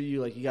stakes for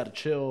you. Like you got to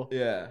chill.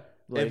 Yeah.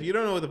 Like, if you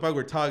don't know what the fuck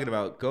we're talking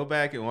about, go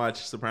back and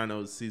watch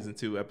Sopranos season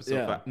 2,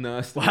 episode 5.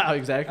 No, wow,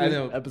 exactly. I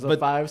know. Episode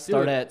 5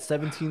 start at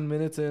 17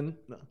 minutes in.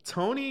 No.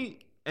 Tony,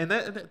 and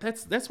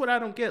that's what I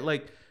don't get.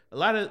 Like a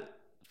lot of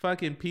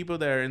fucking people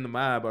that are in the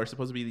mob are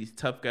supposed to be these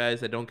tough guys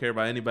that don't care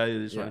about anybody.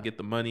 They just want to get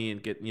the money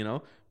and get, you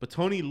know. But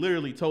Tony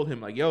literally told him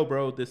like, "Yo,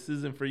 bro, this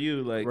isn't for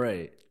you.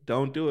 Like,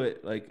 don't do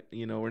it. Like,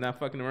 you know, we're not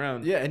fucking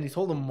around." Yeah, and he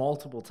told him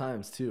multiple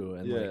times too.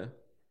 And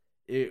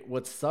like,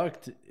 what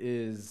sucked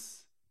is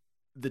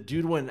the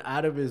dude went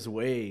out of his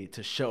way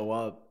to show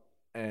up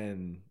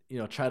and, you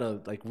know, try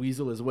to like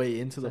weasel his way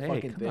into the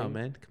fucking thing. Come on,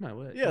 man. Come on,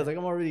 what? Yeah, it's like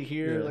I'm already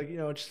here. Yeah. Like, you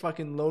know, just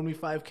fucking loan me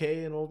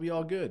 $5,000 and we'll be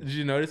all good. Did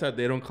you notice how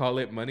they don't call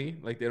it money?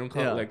 Like they don't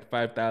call it like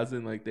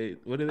 5,000. Like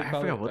what do they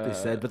call it? I forgot what they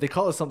said, but they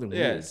call it something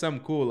weird. Yeah,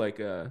 something cool like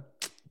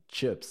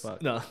chips.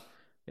 Fuck. No.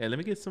 Yeah, let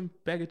me get some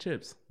bag of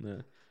chips.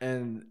 No.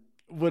 And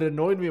what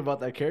annoyed me about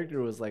that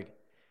character was like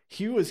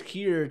he was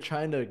here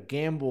trying to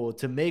gamble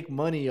to make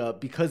money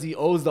up because he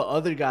owes the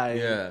other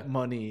guy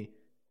money.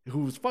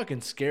 Who's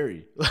fucking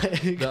scary?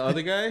 Like the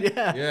other guy?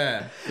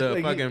 Yeah. The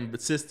like fucking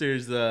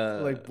sister's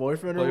like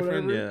boyfriend or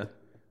whatever. Yeah.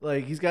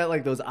 Like he's got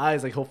like those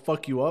eyes, like he'll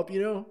fuck you up,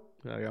 you know?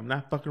 Like, I'm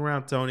not fucking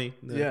around, Tony.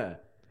 No. Yeah.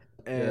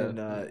 And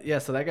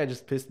so that guy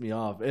just pissed me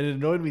off. And it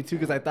annoyed me too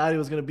because I thought it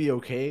was gonna be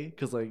okay.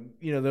 Because like,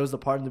 you know, there was the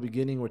part in the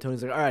beginning where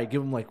Tony's like, all right,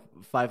 give him like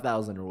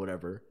 5,000 or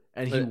whatever.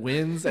 And he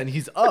wins and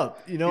he's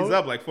up, you know? He's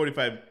up like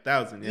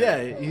 45,000.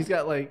 Yeah, he's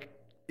got like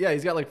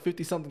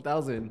 50 something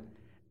thousand.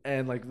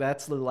 And like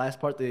that's the last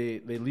part they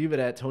leave it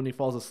at. Tony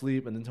falls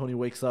asleep and then Tony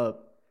wakes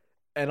up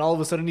and all of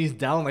a sudden he's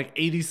down like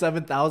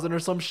 87,000 or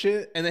some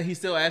shit. And then he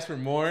still asked for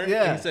more.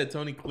 Yeah, and he said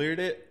Tony cleared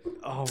it.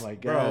 Oh my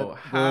god, bro!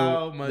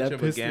 How much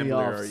of a gambler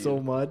are you? So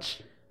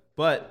much.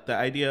 But the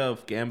idea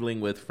of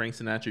gambling with Frank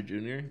Sinatra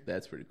Jr.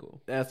 That's pretty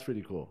cool. That's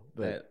pretty cool.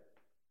 But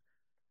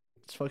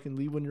just fucking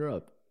leave when you're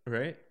up,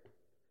 right,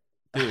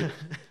 dude?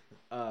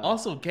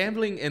 Also,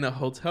 gambling in a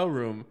hotel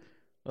room,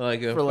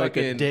 like for like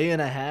a day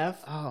and a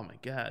half. Oh my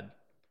god.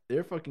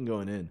 They're fucking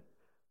going in.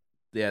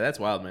 Yeah, that's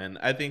wild, man.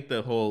 I think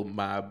the whole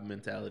mob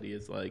mentality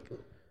is like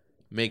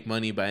make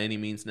money by any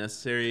means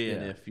necessary,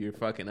 and if you're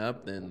fucking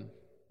up, then.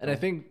 And I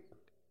think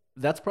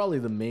that's probably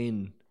the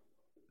main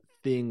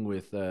thing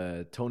with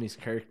Tony's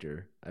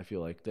character. I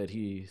feel like that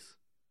he's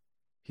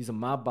a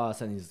mob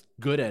boss and he's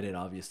good at it,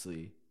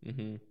 obviously.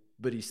 Mm-hmm.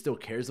 but he still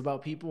cares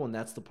about people, and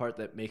that's the part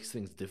that makes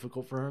things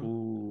difficult for him.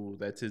 Ooh,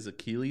 that's his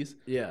Achilles.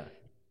 Yeah.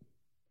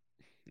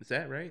 Is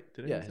that right?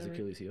 Yeah, his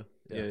Achilles heel.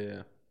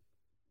 Yeah.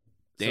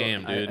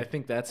 Damn, so dude. I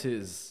think that's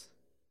his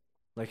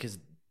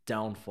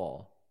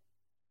downfall,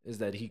 is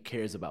that he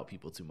cares about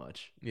people too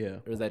much. Yeah.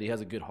 Or that he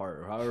has a good heart,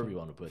 or however you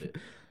want to put it.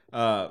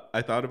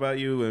 I thought about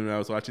you when I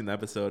was watching the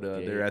episode.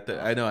 They're at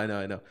the. I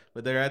know.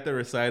 But they're at the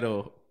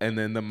recital, and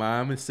then the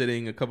mom is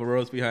sitting a couple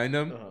rows behind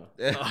them.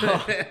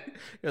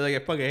 You're like, I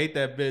fucking hate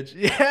that bitch.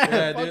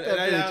 Yeah, dude.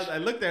 bitch. I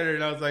looked at her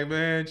and I was like,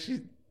 man,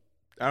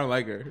 I don't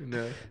like her.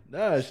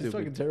 No, she's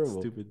fucking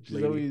terrible. Stupid. She's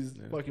lady. always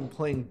fucking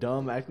playing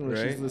dumb, acting like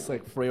Right? she's this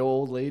like frail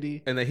old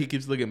lady. And then he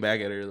keeps looking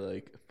back at her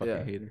like,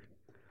 fucking hate her.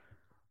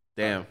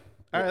 Damn.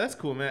 All right, that's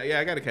cool, man. Yeah,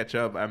 I gotta catch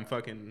up.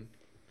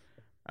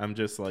 I'm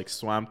just like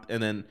swamped,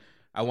 and then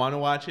I want to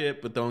watch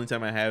it, but the only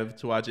time I have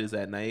to watch it is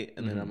at night,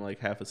 and then I'm like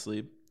half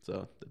asleep.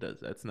 So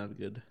that's not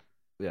good.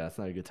 Yeah, it's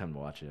not a good time to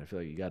watch it. I feel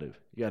like you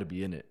gotta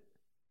be in it.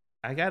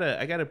 I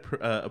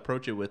gotta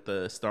approach it with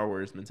the Star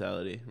Wars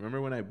mentality.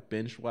 Remember when I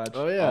binge watched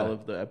all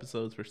of the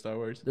episodes for Star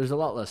Wars? There's a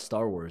lot less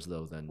Star Wars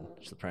though than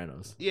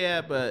Sopranos.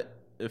 Yeah, but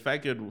if I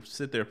could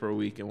sit there for a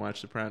week and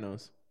watch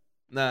Sopranos,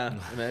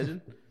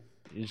 imagine.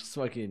 You're just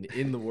fucking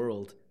in the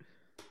world.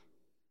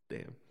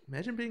 Damn.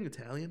 Imagine being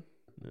Italian.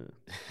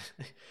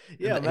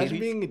 Yeah, imagine 80s?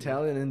 being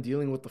Italian and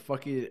dealing with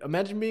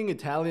imagine being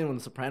Italian when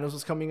The Sopranos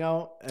was coming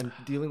out and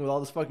dealing with all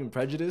this fucking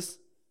prejudice.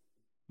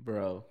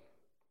 Bro.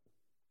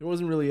 There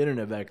wasn't really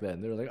internet back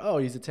then. They were like, oh,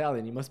 he's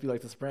Italian. He must be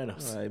like The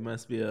Sopranos. He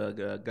must be a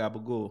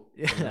gabagool.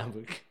 Yeah,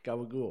 but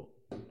gabagool.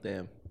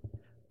 Damn.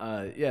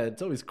 Yeah,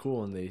 it's always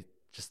cool when they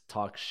just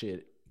talk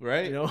shit.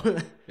 Right? You know?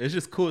 It's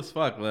just cool as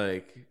fuck.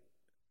 Like,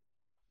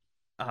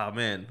 oh,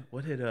 man.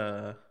 What did,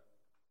 I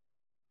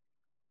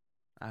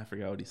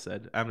forgot what he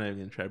said. I'm not even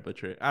gonna try to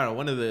butcher it. I don't know.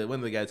 One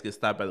of the guys gets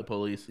stopped by the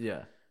police.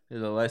 Yeah.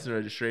 There's a license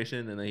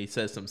registration, and then he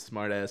says some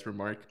smart ass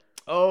remark.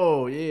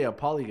 Oh yeah,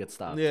 Polly gets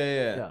stopped.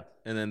 Yeah.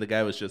 And then the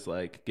guy was just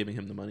like giving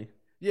him the money.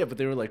 Yeah, but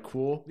they were like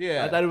cool.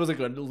 Yeah. I thought it was like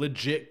a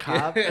legit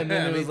cop, and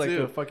then it was like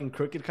too. a fucking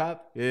crooked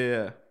cop.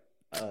 Yeah.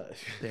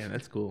 Damn,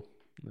 that's cool.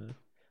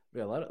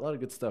 Yeah, a lot of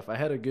good stuff. I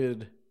had a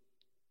good.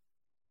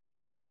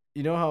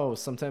 You know how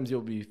sometimes you'll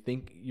be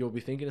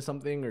thinking of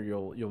something, or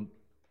you'll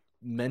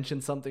mention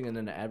something, and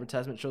then an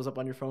advertisement shows up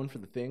on your phone for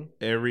the thing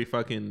every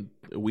fucking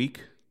week.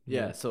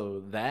 Yeah,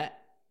 so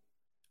that,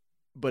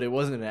 but it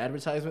wasn't an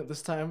advertisement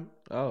this time.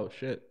 Oh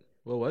shit,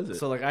 what was it?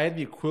 So like I had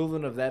the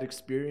equivalent of that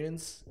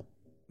experience,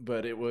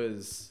 but it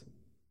was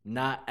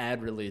not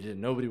ad related.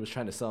 Nobody was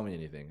trying to sell me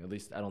anything. At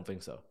least I don't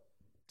think so.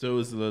 So it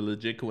was a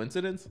legit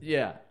coincidence?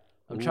 Yeah.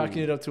 I'm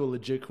chalking it up to a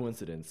legit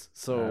coincidence.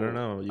 So I don't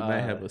know. You might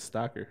have a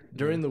stalker.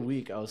 During the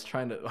week, I was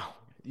trying to.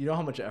 You know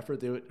how much effort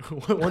they would.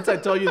 Once I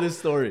tell you this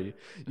story,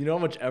 you know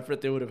how much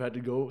effort they would have had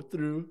to go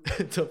through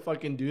to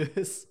fucking do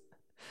this.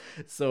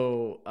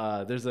 So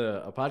there's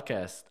a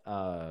podcast,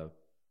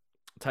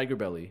 Tiger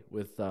Belly,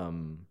 with oh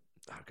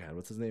god,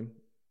 what's his name?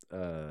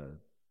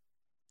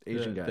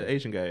 Asian guy. The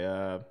Asian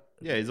guy.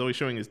 Yeah, he's always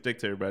showing his dick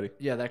to everybody.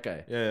 Yeah, that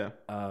guy. Yeah.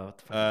 What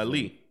the fuck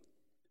Lee.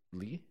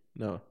 Lee?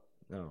 No.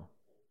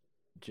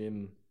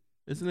 Jim.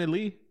 Isn't it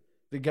Lee?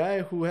 The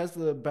guy who has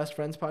the Best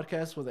Friends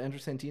podcast with Andrew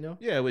Santino?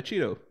 Yeah, with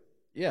Cheeto.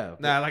 Yeah.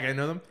 Like I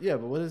know them. Yeah,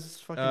 but what is his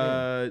fucking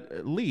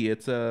name? Lee.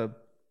 It's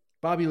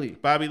Bobby Lee.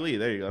 Bobby Lee.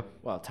 There you go.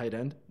 Wow, tight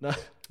end. No.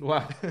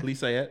 Wow. Lee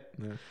Sayette.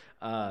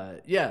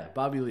 Yeah,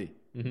 Bobby Lee.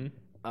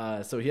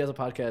 Mm-hmm. So he has a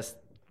podcast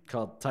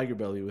called Tiger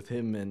Belly with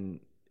him,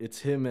 and it's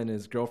him and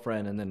his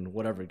girlfriend and then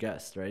whatever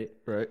guest, right?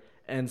 Right.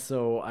 And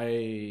so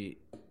I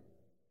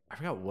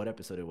forgot what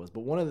episode it was,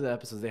 but one of the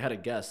episodes they had a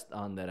guest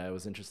on that I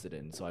was interested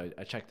in, so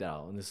I checked it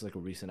out, and this is like a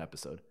recent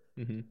episode.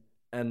 Mm-hmm.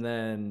 And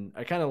then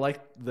I kind of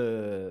liked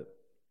their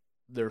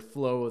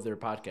flow of their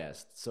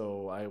podcast,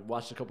 so I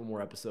watched a couple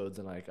more episodes,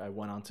 and I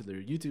went onto their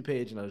YouTube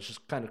page, and I was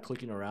just kind of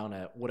clicking around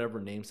at whatever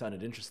name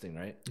sounded interesting,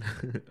 right?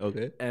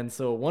 Okay. And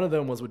so one of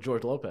them was with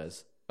George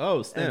Lopez.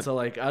 Oh, snap. And so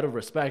like out of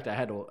respect, I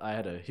had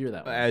to hear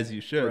that one. As you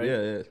should, right?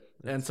 yeah.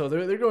 And so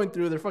they're going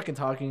through, they're fucking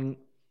talking,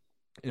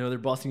 they're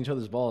busting each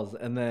other's balls,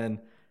 and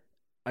then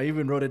I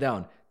even wrote it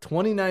down.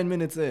 29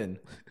 minutes in,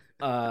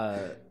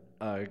 Kalila,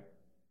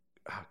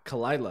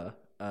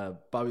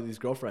 Bobby Lee's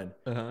girlfriend,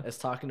 is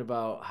talking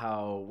about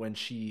how when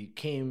she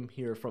came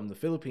here from the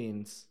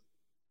Philippines,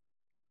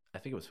 I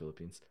think it was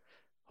Philippines,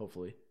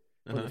 hopefully,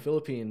 from the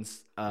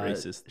Philippines,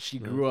 racist. She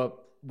grew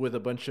up with a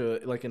bunch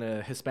of like in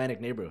a Hispanic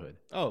neighborhood.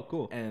 Oh,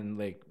 cool. And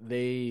like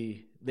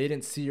they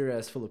didn't see her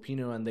as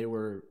Filipino and they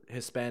were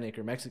Hispanic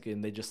or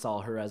Mexican. They just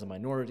saw her as a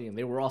minority, and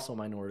they were also a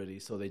minority,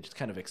 so they just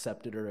kind of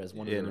accepted her as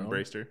one of their own. And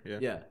embraced her.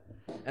 Yeah.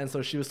 And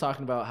so she was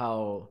talking about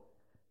how,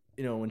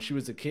 when she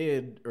was a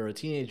kid or a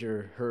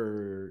teenager,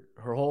 her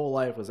whole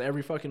life was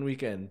every fucking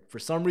weekend. For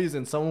some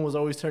reason, someone was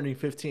always turning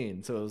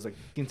 15. So it was like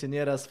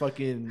quinceañeras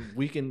fucking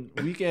week in,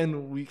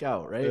 week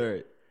out, right? All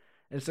right.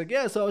 And it's like,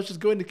 yeah, so I was just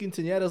going to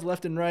quinceañeras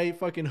left and right,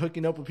 fucking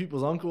hooking up with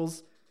people's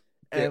uncles.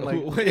 And like,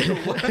 wait,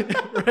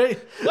 what? right?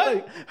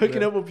 Like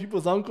hooking up with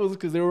people's uncles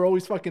because they were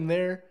always fucking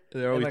there.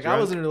 They're always and like drunk? I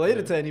wasn't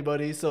related to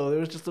anybody, so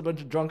there was just a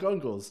bunch of drunk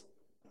uncles.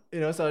 So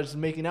I was just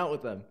making out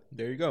with them.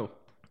 There you go.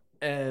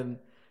 And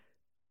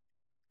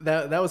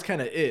that was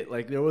kind of it.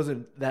 Like, there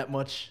wasn't that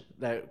much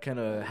that kind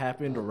of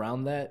happened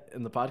around that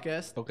in the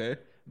podcast. Okay.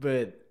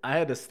 But I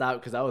had to stop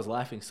because I was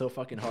laughing so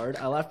fucking hard.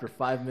 I laughed for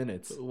 5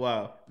 minutes.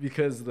 Wow.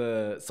 Because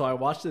so I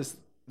watched this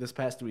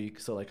past week,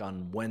 so like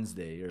on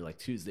Wednesday or like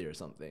Tuesday or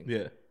something.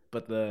 Yeah.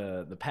 But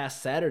the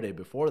past Saturday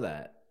before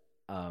that,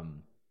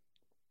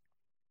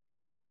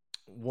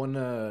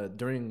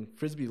 during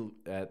Frisbee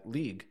at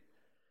League,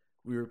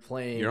 we were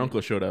playing. Your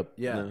uncle showed up.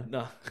 Yeah,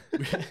 no.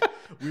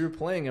 We were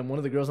playing, and one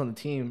of the girls on the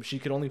team, she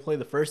could only play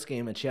the first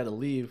game, and she had to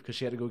leave because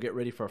she had to go get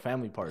ready for a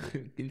family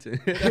party.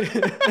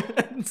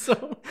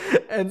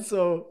 and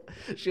so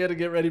she had to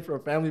get ready for a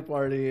family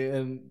party,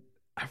 and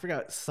I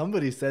forgot,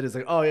 somebody said, it's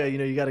like, oh yeah,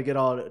 you got to get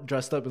all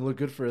dressed up and look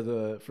good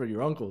for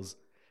your uncles.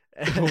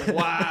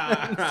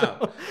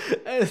 Wow.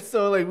 And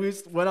so like we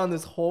went on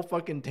this whole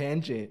fucking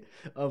tangent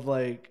of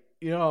like,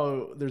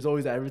 there's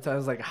always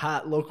advertisements like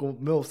hot local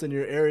MILFs in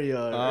your area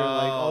or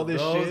like all this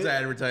shit. Those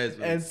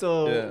advertisements. And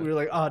so we were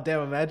like, oh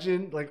damn,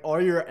 imagine like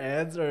all your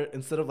ads are,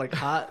 instead of like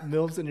hot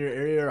MILFs in your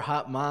area or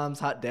hot moms,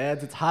 hot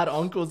dads, it's hot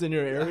uncles in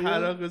your area.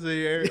 Hot uncles in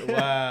your area. Yeah.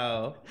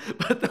 Wow.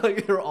 But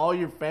like they're all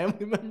your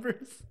family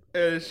members.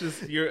 And it's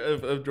just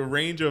of the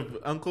range of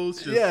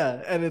uncles.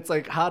 Yeah, and it's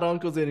like hot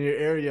uncles in your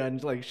area,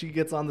 and like she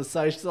gets on the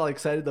site, she's all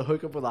excited to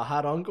hook up with a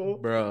hot uncle,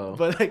 bro.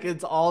 But like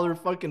it's all her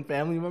fucking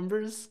family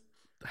members.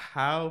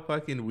 How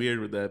fucking weird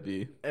would that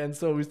be? And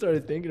so we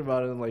started thinking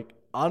about it, and like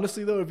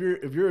honestly though, if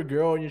you're a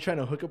girl and you're trying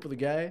to hook up with a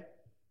guy,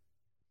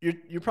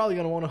 you're probably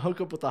gonna want to hook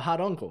up with a hot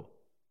uncle.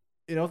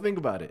 Think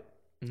about it.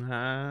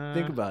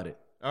 Think about it.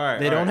 All right.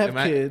 They don't have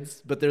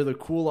kids, but they're the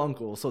cool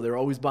uncle, so they're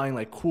always buying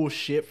like cool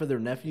shit for their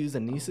nephews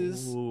and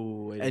nieces.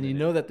 Ooh, and you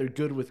know that they're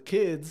good with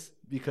kids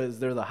because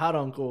they're the hot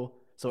uncle,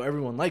 so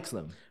everyone likes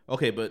them.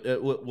 Okay,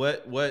 but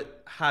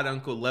what hot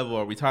uncle level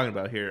are we talking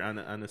about here? On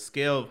a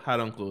scale of hot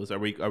uncles, are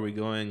we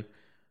going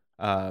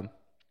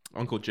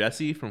Uncle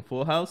Jesse from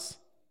Full House?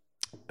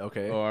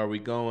 Okay. Or are we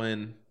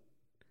going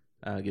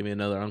give me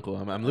another uncle.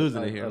 I'm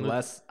losing it here.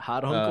 Less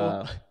hot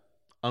uncle?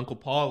 Uncle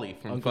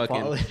Paulie from Uncle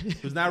fucking Paulie.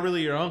 who's not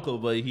really your uncle,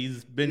 but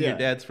he's been your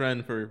dad's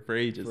friend for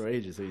ages. For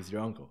ages, so he's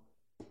your uncle.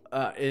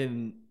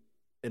 In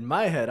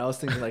my head, I was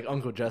thinking like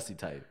Uncle Jesse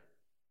type.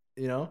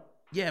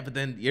 Yeah, but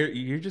then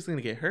you're just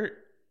gonna get hurt.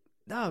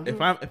 No,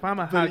 if I'm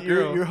a hot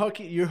girl,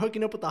 you're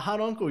hooking up with a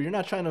hot uncle. You're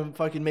not trying to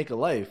fucking make a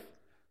life.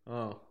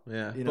 Oh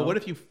yeah, but what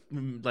if you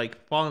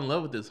like fall in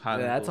love with this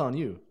hot uncle? That's on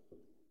you.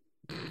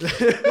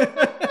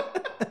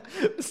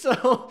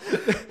 So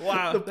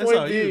wow, the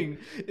point being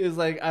is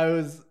like I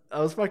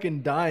was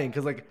fucking dying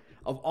because like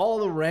of all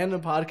the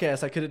random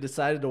podcasts I could have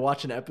decided to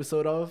watch an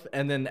episode of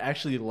and then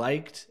actually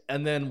liked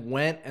and then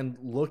went and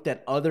looked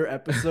at other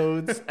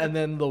episodes and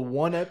then the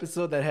one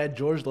episode that had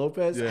George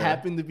Lopez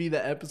happened to be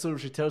the episode where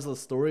she tells the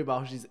story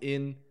about how she's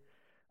in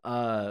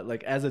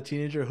like as a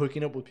teenager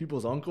hooking up with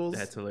people's uncles.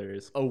 That's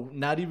hilarious. Oh,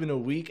 not even a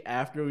week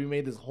after we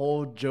made this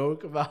whole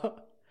joke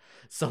about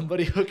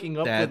somebody hooking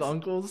up with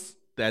uncles.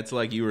 That's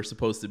like you were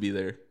supposed to be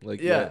there.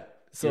 Like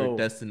so you're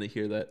destined to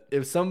hear that.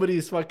 If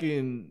somebody's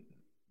fucking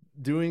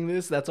doing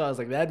this, that's why I was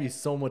like, that'd be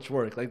so much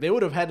work. Like they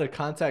would have had to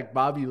contact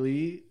Bobby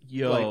Lee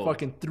like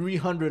fucking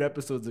 300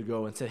 episodes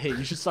ago and said, hey,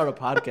 you should start a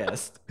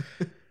podcast.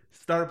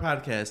 Start a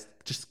podcast.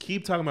 Just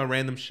keep talking about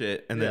random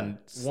shit and then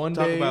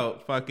talk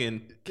about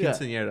fucking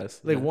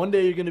quinceañeras. Like one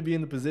day you're going to be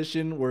in the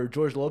position where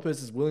George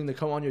Lopez is willing to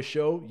come on your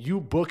show.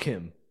 You book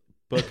him.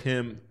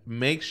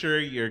 Make sure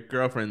your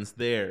girlfriend's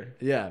there.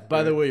 Yeah.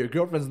 By the way, your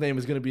girlfriend's name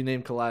is going to be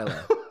named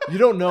Kalila. You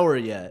don't know her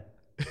yet.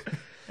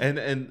 But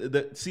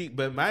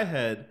in my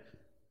head,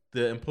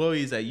 the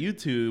employees at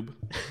YouTube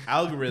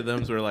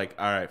algorithms were like,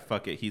 all right,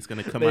 fuck it. He's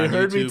going to come on YouTube. They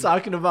heard me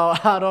talking about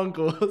hot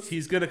uncles.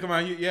 He's going to come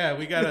on. Yeah,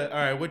 we got to. All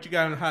right, what you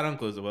got on hot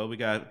uncles? Well, we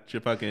got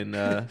your fucking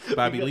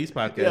Bobby Lee's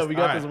podcast. Yeah, we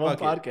got this one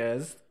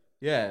podcast.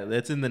 Yeah,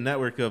 that's in the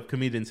network of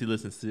comedians he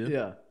listens to.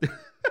 Yeah.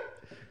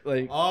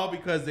 Like all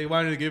because they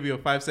wanted to give you a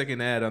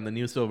 5-second ad on the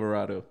new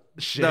Silverado.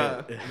 Shit.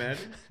 Man.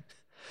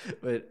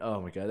 But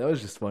oh my God, that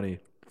was just funny.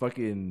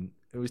 Fucking,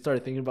 we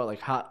started thinking about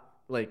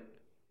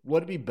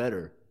what'd be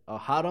better? A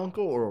hot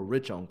uncle or a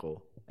rich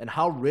uncle? And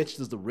how rich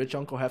does the rich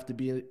uncle have to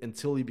be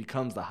until he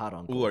becomes the hot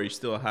uncle? Ooh, are you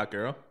still a hot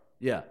girl?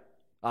 Yeah,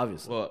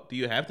 obviously. Well, do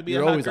you have to be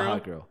You're a hot always girl? a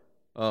hot girl.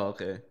 Oh,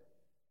 okay.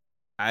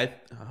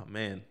 Oh,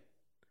 man.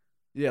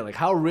 Yeah, like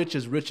how rich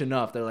is rich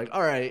enough? They're like,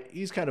 all right,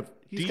 he's kind of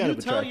attractive. Do you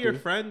tell your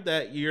friend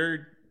that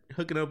you're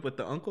hooking up with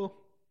the uncle?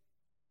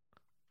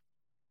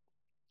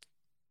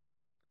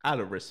 Out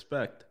of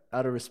respect.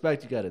 Out of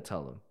respect, you got to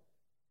tell him.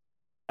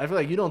 I feel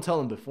like you don't tell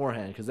him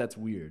beforehand because that's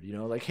weird.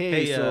 Like,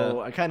 hey,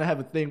 so I kind of have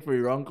a thing for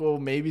your uncle.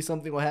 Maybe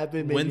something will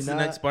happen. Maybe when's not.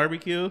 the next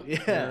barbecue?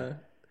 Yeah.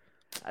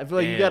 I feel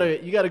like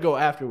you gotta go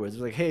afterwards.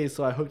 It's like, hey,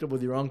 so I hooked up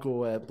with your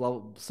uncle at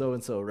blah so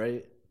and so,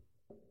 right?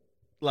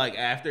 Like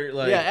after,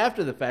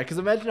 after the fact. Because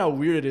imagine how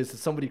weird it is if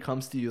somebody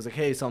comes to you, is like,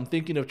 hey, so I'm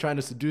thinking of trying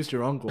to seduce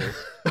your uncle.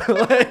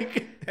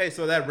 Like, hey,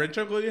 so that rich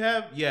uncle you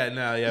have? Yeah,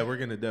 no, yeah, we're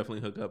gonna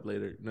definitely hook up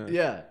later. No.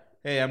 Yeah.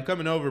 hey, I'm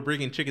coming over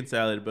bringing chicken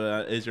salad,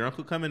 but is your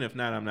uncle coming? If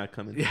not, I'm not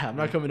coming. Yeah, I'm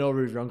not coming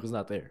over if your uncle's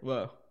not there.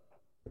 Well,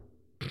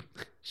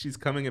 she's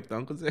coming if the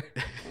uncle's there.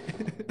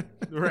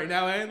 Right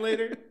now and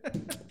later.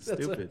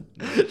 Stupid.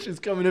 She's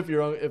coming if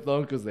the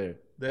uncle's there.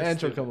 That's and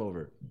she'll stupid. come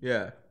over.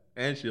 Yeah,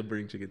 and she'll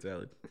bring chicken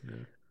salad. Yeah.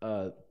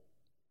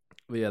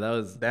 But yeah,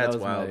 That's that was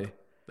wild.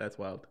 That's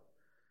wild.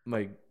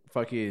 my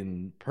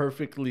fucking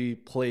perfectly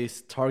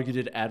placed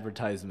targeted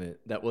advertisement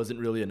that wasn't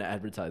really an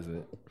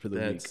advertisement for the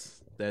week.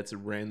 That's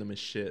random as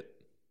shit.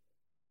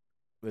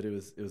 But it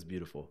was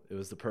beautiful. It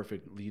was the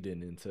perfect lead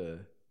in into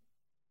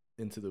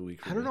the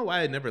week. I don't know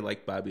why I never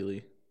liked Bobby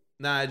Lee.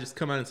 Nah, I just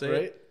come out and say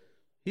Right? it.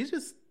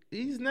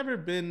 He's never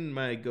been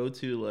my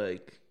go-to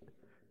like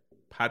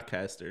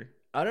podcaster.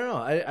 I don't know.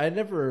 I had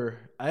never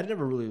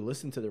really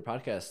listened to their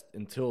podcast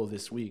until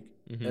this week,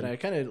 and I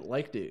kind of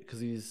liked it because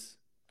he's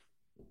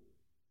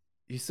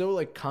so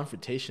like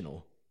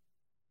confrontational,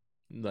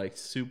 Like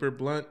super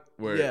blunt.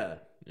 yeah.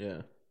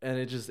 Yeah. And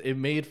it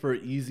made for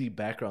easy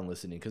background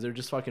listening because they're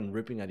just fucking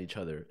ripping at each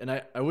other. And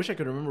I wish I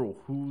could remember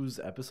whose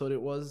episode it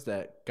was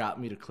that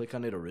got me to click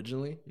on it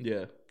originally.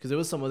 Yeah. Because it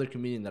was some other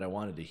comedian that I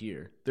wanted to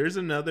hear. There's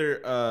another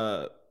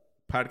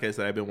podcast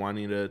that I've been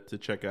wanting to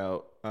check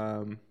out.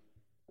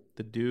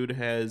 The dude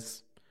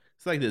it's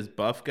like this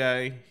buff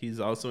guy. He's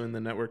also in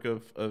the network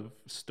of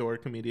store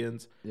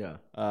comedians. Yeah.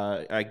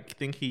 I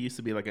think he used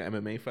to be like an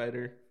MMA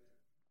fighter.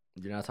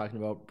 You're not talking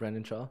about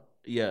Brandon Shaw?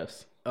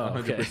 Yes. Oh,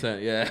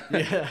 100%. Yeah.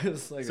 Yeah.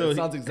 It's like, it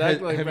sounds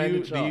exactly like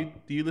Brandon Shaw.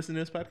 Do you listen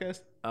to this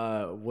podcast?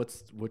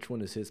 Which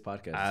one is his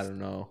podcast? I don't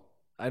know.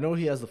 I know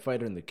he has The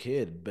Fighter and the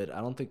Kid, but I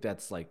don't think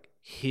that's like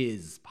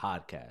his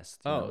podcast.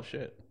 You know?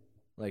 Shit.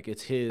 Like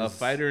it's his. A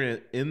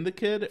fighter in the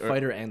Kid? Or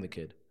Fighter and the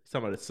Kid. he's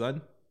talking about his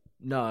son?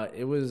 No,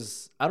 it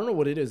was. I don't know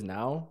what it is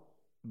now,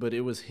 but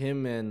it was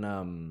him and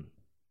oh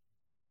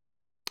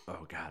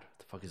God, what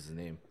the fuck is his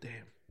name?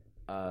 Damn.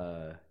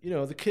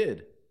 The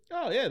Kid.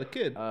 Oh yeah, the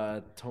Kid.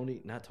 Not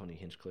Tony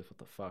Hinchcliffe. What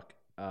the fuck?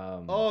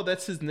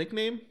 That's his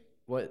nickname?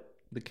 What?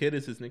 The Kid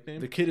is his nickname?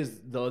 The Kid is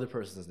the other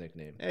person's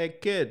nickname. Hey,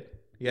 Kid.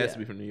 He has Yeah. to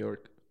be from New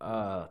York.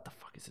 What the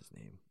fuck is his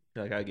name?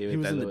 Like I gave He it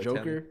was that in The little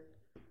Joker.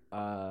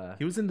 Italian.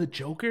 He was in The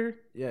Joker?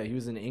 Yeah, he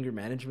was in Anger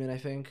Management, I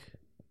think.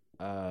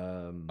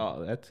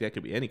 That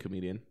could be any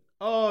comedian.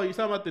 Oh, you're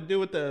talking about the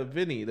dude with the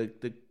Vinny,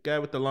 the guy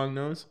with the long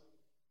nose?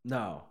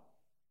 No.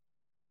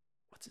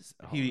 What's his?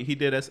 Oh. He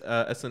did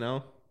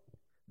SNL.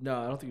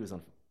 No, I don't think he was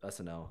on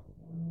SNL.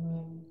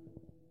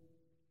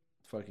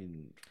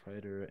 Fucking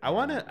fighter. I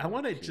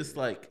wanna just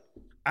like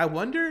I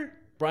wonder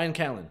Brian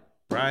Callen.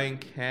 Brian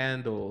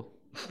Candle.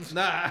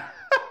 Nah.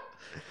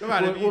 Come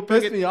on. What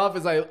pissed me off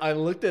is I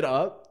looked it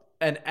up,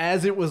 and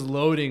as it was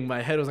loading,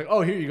 my head was like,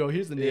 "Oh, here you go.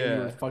 Here's the name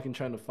you were fucking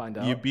trying to find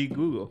out." You beat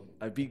Google.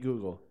 I beat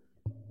Google.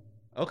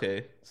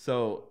 Okay,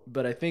 so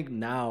But I think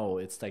now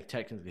it's like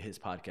technically his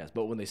podcast.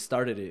 But when they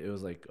started it, it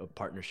was like a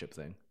partnership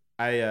thing.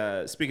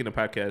 speaking of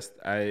podcast,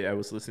 I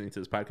was listening to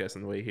this podcast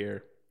on the way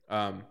here.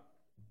 I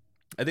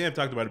think I've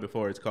talked about it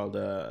before. It's called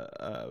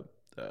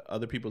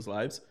Other People's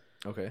Lives.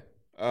 Okay.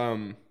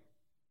 And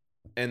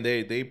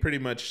they pretty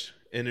much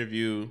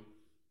interview.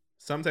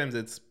 Sometimes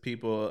it's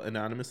people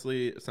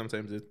anonymously.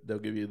 Sometimes they'll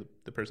give you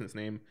the person's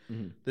name.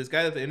 Mm-hmm. This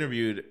guy that they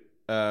interviewed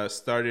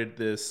started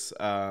this.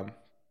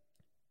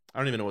 I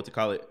don't even know what to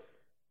call it.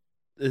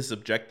 This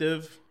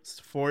objective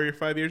 4 or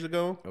 5 years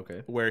ago.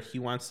 Okay. Where he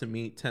wants to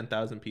meet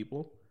 10,000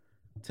 people,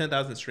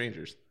 10,000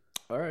 strangers.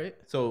 All right.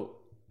 So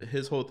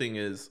his whole thing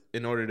is,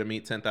 in order to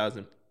meet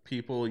 10,000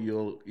 people,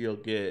 you'll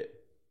get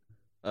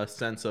a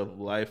sense of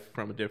life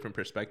from a different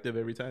perspective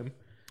every time.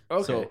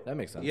 Okay, so, that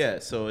makes sense. Yeah,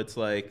 so it's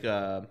like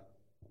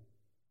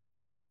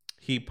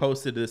he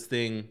posted this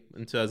thing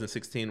in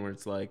 2016 where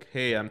it's like,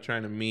 hey, I'm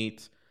trying to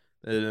meet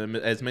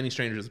as many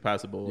strangers as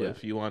possible. Yeah.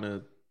 If you want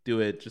to do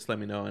it, just let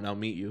me know and I'll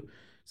meet you.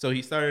 So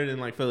he started in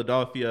like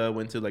Philadelphia,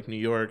 went to like New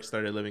York,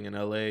 started living in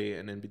LA,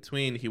 and in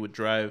between he would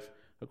drive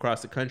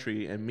across the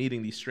country and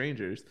meeting these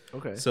strangers.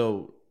 Okay.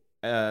 So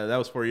that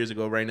was 4 years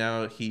ago. Right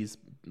now he's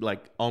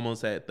like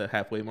almost at the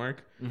halfway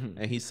mark. Mm-hmm.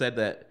 And he said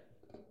that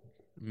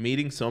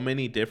meeting so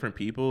many different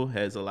people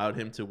has allowed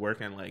him to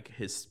work on like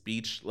his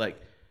speech.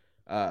 Like,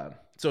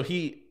 so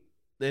he,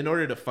 in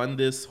order to fund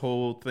this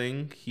whole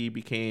thing, he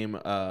became,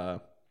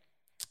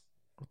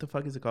 what the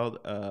fuck is it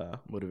called?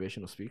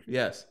 Motivational speaker?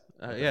 Yes.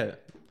 Yeah.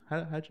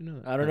 How'd you know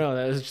that? I don't know.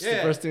 That was just the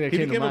first thing that came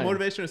to mind. He became a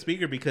motivational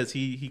speaker because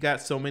he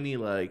got so many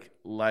like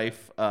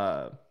life,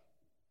 how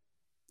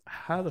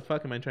the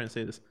fuck am I trying to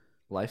say this?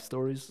 Life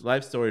stories?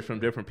 Life stories from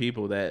different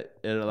people that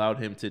it allowed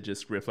him to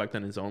just reflect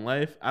on his own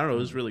life. I don't know. It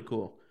was really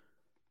cool.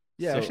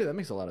 Yeah, So- actually, that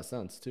makes a lot of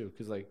sense too.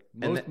 Because like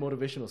most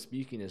motivational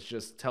speaking is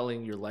just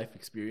telling your life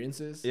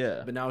experiences.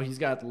 Yeah. But now he's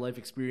got the life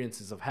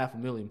experiences of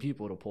 500,000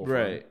 people to pull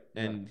Right.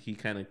 from. And he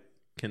kind of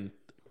can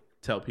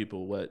tell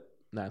people what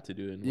not to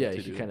do and Yeah, what to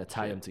you do. can kind of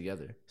tie Yeah. them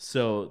together.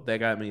 So that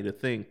got me to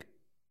think,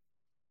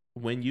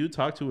 when you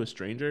talk to a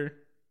stranger,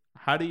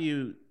 how do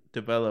you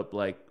develop,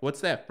 like,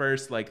 what's that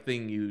first like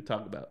thing you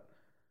talk about?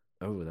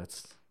 Oh,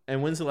 that's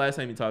And when's the last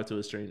time you talked to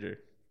a stranger?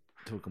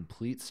 to a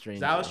complete 'Cause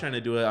stranger. I was trying to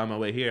do it on my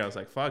way here. I was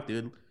like, fuck,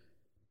 dude.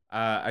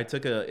 I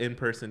took a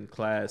in-person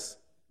class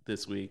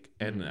this week,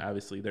 and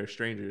obviously they're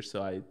strangers,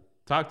 so I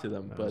talked to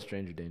them. No, but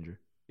stranger danger.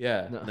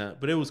 Yeah, no,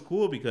 but it was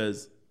cool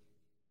because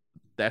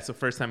that's the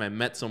first time I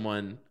met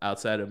someone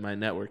outside of my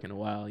network in a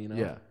while.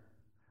 Yeah.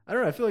 I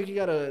don't know. I feel like you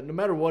gotta, no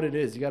matter what it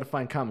is, you gotta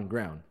find common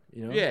ground.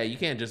 Yeah, you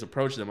can't just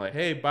approach them like,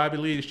 "Hey, Bobby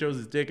Lee shows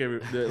his dick."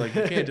 Like,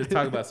 you can't just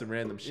talk about some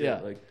random shit. Yeah.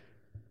 Like,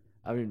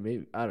 I mean,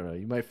 maybe I don't know.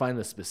 You might find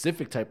a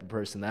specific type of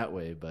person that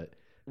way, but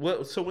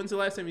so when's the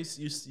last time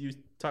you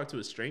talked to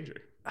a stranger?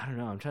 I don't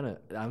know. I'm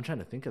trying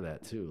to think of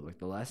that too. Like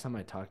the last time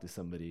I talked to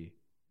somebody,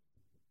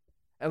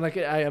 and like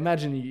I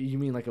imagine you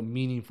mean like a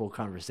meaningful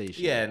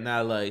conversation. Yeah,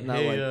 not like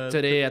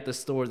today at the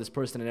store, this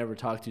person I never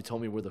talked to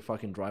told me where the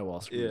fucking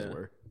drywall screws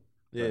were.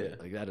 Yeah, but,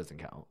 like that doesn't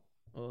count.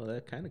 Oh,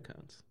 that kind of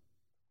counts.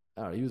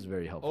 Oh, he was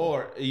very helpful.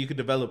 Or you could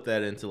develop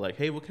that into like,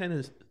 hey, what kind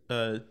of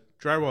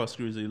drywall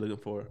screws are you looking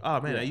for?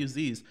 Oh man, I use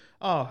these.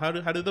 Oh, how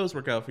do those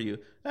work out for you?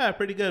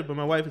 Pretty good, but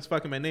my wife is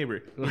fucking my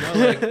neighbor.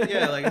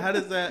 Like how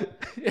does that?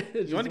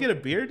 You want to get a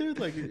beer, dude?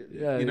 Like,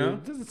 it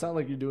doesn't sound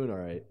like you're doing all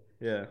right.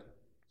 Yeah.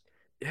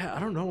 Yeah, I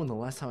don't know when the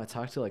last time I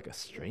talked to like a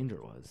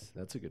stranger was.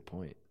 That's a good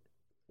point.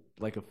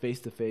 Like a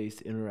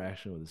face-to-face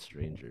interaction with a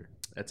stranger.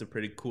 That's a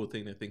pretty cool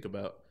thing to think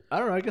about. I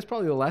don't know. I guess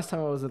probably the last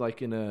time I was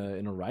like in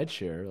a ride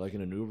share, like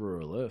in an Uber or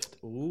a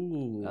Lyft.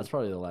 Ooh, that's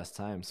probably the last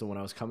time. So when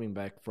I was coming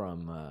back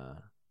from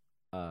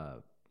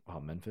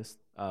Memphis,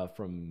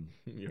 from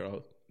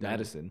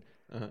Madison,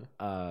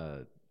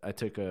 I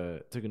took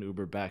an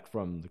Uber back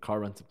from the car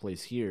rental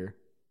place here,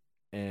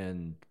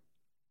 and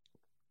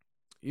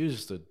he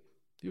was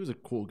a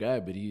cool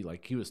guy, but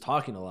he was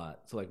talking a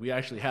lot. So like we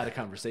actually had a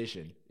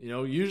conversation.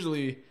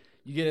 Usually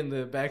you get in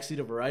the backseat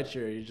of a ride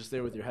share, you're just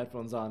there with your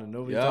headphones on and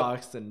nobody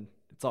talks and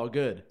it's all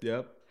good.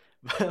 Yep.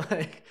 But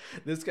like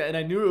this guy, and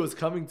I knew it was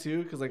coming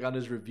too, because like on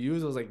his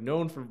reviews, I was like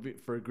known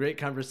for great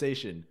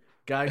conversation.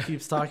 Guy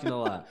keeps talking a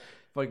lot.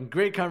 Fucking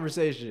great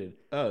conversation.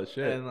 Oh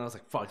shit! And I was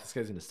like, "Fuck, this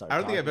guy's gonna start." I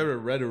don't think I've ever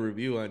read a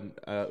review on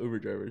Uber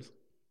drivers.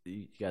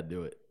 You gotta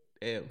do it.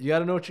 Damn. You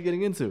gotta know what you're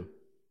getting into.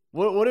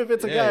 What if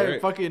it's a guy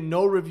fucking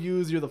no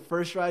reviews? You're the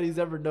first ride he's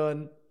ever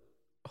done.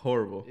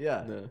 Horrible.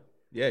 Yeah. No.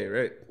 Yeah, you're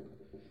right.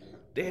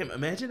 Damn.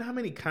 Imagine how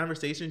many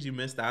conversations you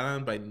missed out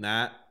on by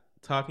not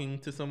talking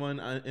to someone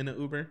in an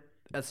Uber.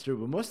 That's true,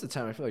 but most of the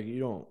time I feel like you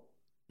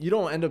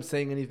don't end up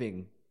saying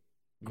anything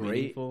great.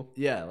 Meaningful.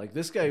 Yeah, like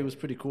this guy was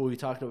pretty cool. He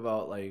talked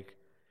about like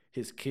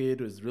his kid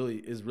is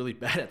really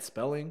bad at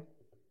spelling.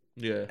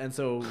 Yeah. And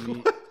so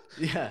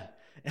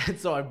and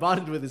so I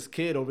bonded with his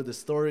kid over the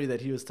story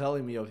that he was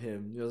telling me of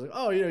him. He was like,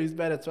 "Oh, he's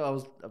bad at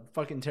spelling. I'm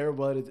fucking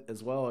terrible at it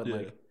as well."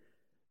 And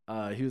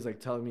he was like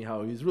telling me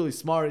how he's really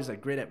smart. He's like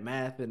great at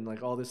math and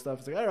like all this stuff.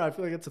 It's like, all right, I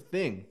feel like it's a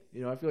thing.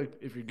 I feel like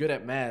if you're good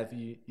at math,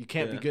 you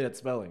can't be good at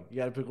spelling. You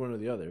got to pick one or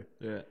the other.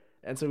 Yeah.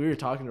 And so we were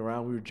talking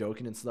around, we were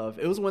joking and stuff.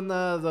 It was when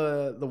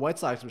the White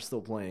Sox were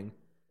still playing.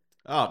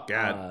 Oh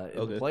God!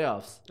 In the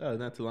playoffs. Oh,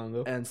 not too long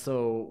ago. And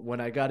so when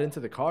I got into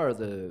the car,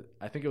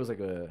 I think it was like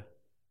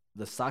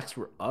the Sox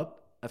were up.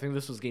 I think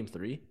this was Game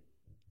 3.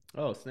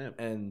 Oh snap!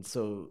 And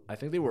so I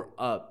think they were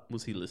up.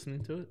 Was he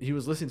listening to it? He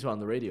was listening to it on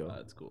the radio. Oh,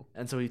 that's cool.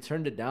 And so he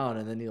turned it down,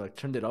 and then he like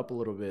turned it up a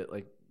little bit,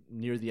 like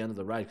near the end of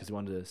the ride, because he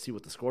wanted to see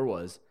what the score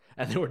was.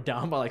 And they were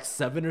down by like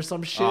 7 or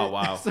some shit. Oh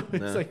wow! So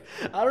it's like,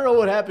 I don't know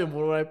what happened,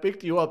 but when I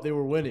picked you up, they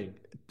were winning.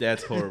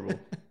 That's horrible.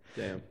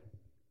 Damn.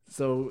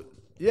 So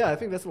yeah, I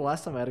think that's the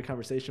last time I had a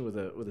conversation with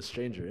a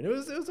stranger, and it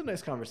was a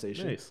nice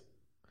conversation. Nice.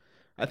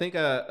 I think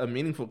a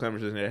meaningful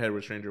conversation I had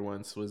with a stranger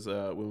once was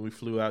when we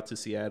flew out to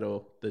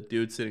Seattle. The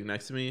dude sitting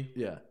next to me.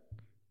 Yeah.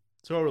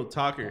 Total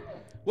talker.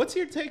 What's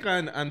your take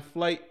on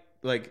flight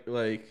like?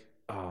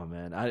 Oh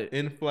man,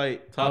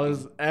 in-flight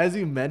talking. As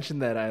you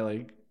mentioned that,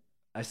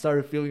 I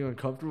started feeling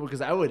uncomfortable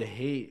because I would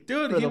hate.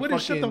 Dude, he would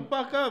have shut the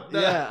fuck up.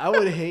 Yeah, I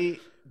would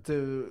hate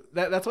to.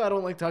 That's why I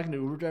don't like talking to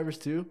Uber drivers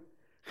too,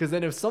 because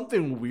then if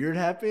something weird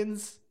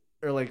happens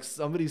or like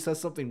somebody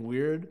says something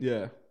weird,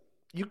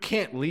 you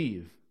can't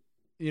leave.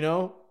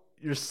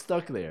 You're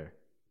stuck there.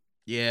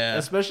 Yeah.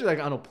 Especially like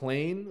on a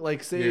plane.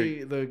 Like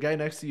say the guy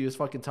next to you is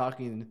fucking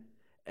talking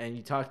and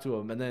you talk to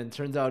him and then it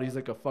turns out he's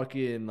like a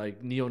fucking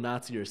like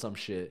neo-Nazi or some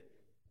shit.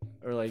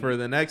 Or like for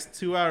the next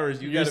 2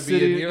 hours you gotta be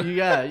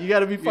you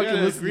gotta be fucking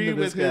listening to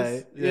this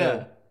guy.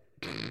 Yeah.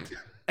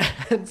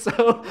 And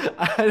so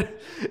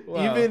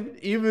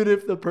even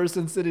if the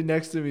person sitting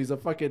next to me is a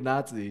fucking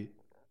Nazi,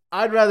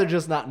 I'd rather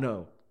just not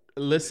know.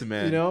 Listen,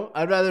 man.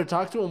 I'd rather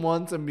talk to him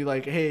once and be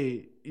like,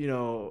 hey,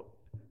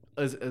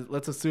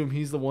 let's assume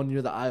he's the one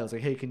near the aisles.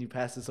 Like, hey, can you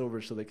pass this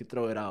over so they could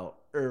throw it out?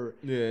 Or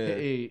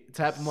hey,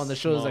 tap him on the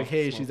shoulder. Like,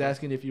 hey, she's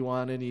asking if you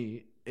want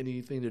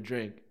anything to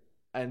drink,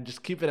 and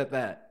just keep it at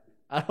that.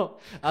 I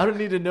don't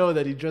need to know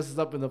that he dresses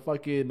up in the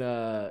fucking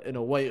in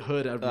a white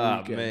hood every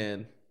weekend. Oh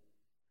man.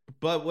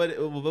 But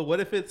what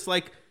if it's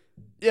like?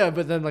 Yeah,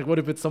 but then like, what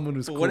if it's someone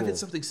who's cool? What if it's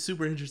something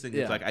super interesting?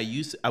 Yeah. It's like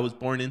I was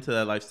born into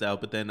that lifestyle,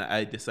 but then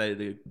I decided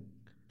to.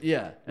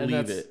 Yeah, and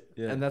leave it.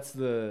 Yeah. And that's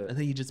the. I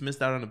think you just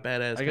missed out on a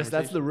badass. I guess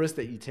that's the risk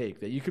that you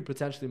take. That you could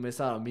potentially miss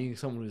out on meeting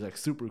someone who's like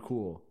super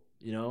cool,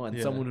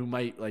 and someone who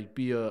might like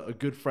be a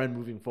good friend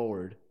moving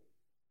forward.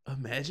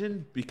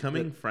 Imagine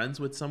becoming friends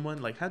with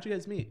someone. Like, how'd you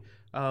guys meet?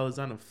 I was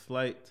on a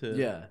flight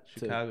to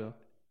Chicago.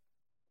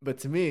 But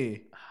to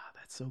me,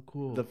 that's so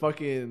cool.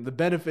 The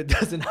benefit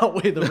doesn't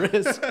outweigh the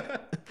risk.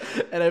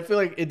 And I feel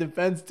like it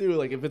depends too.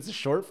 Like if it's a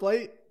short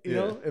flight, you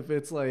know, if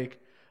it's like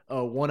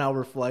a 1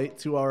 hour flight,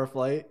 2 hour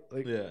flight,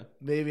 like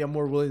maybe I'm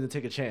more willing to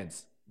take a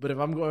chance. But if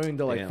I'm going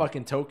to like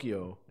fucking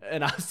Tokyo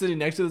and I'm sitting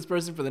next to this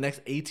person for the next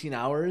 18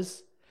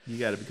 hours, you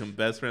got to become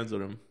best friends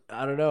with him.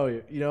 I don't know.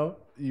 You know,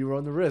 you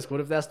run the risk.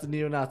 What if that's the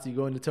neo-Nazi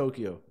going to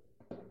Tokyo?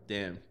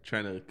 Damn,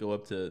 trying to go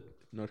up to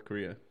North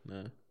Korea.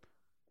 No.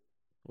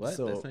 What?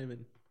 So, that's not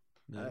even.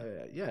 No.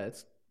 Yeah,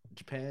 it's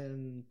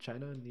Japan,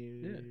 China,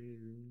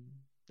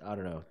 I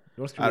don't know.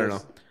 North Korea. I don't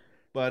know.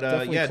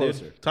 But yeah,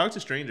 closer. Dude, talk to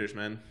strangers,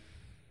 man.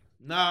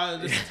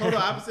 Nah, it's the total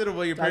opposite of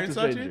what your parents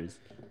taught you.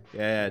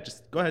 Yeah,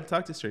 just go ahead and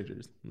talk to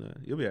strangers. No,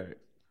 you'll be all right.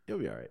 You'll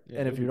be all right. Yeah,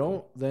 and if you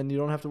don't, then you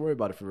don't have to worry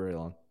about it for very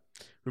long.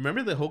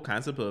 Remember the whole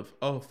concept of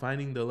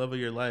finding the love of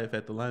your life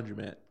at the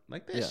laundromat?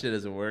 Like that shit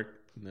doesn't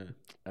work. No.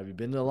 Have you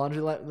been to a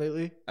laundry lap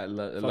lately?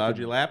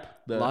 Laundry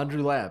lap?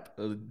 Laundry lap.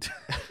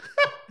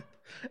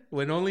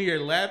 When only your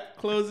lap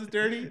clothes is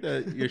dirty,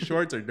 your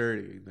shorts are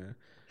dirty.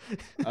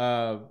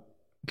 No.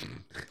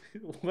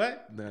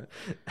 What? No.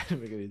 That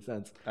didn't make any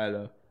sense. I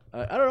know.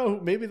 I don't know.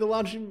 Maybe the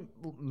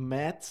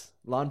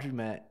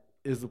laundromat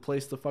is the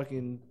place to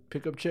fucking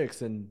pick up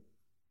chicks, and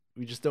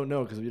we just don't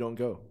know because we don't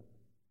go.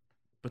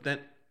 But then,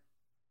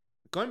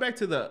 going back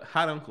to the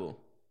hot uncle,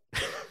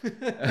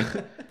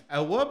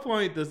 at what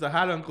point does the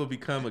hot uncle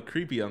become a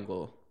creepy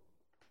uncle?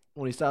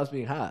 When he stops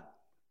being hot.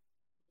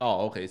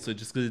 Oh, okay. So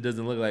just because it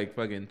doesn't look like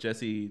fucking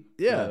Jesse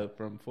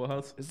from Full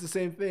House? It's the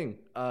same thing.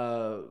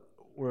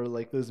 Where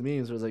like those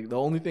memes where it's like the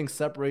only thing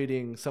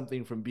separating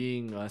something from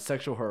being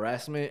sexual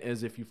harassment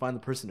is if you find the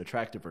person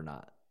attractive or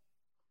not.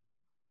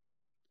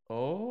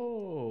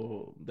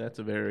 Oh, that's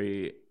a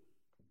very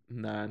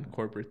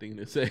non-corporate thing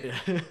to say.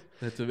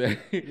 That's a very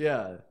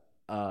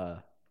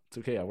it's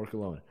okay. I work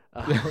alone.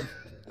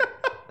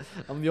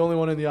 I'm the only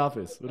one in the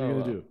office. What are you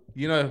gonna do?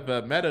 You know,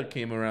 if Meta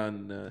came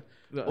around,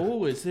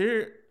 is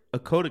there a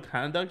code of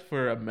conduct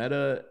for a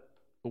Meta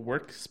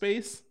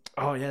workspace?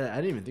 Oh yeah, I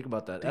didn't even think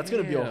about that. That's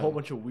gonna be a whole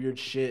bunch of weird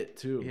shit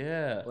too.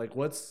 Yeah, like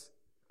what's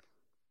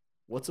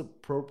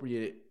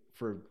appropriate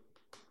for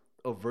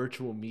a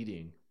virtual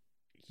meeting?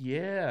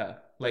 Yeah,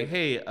 like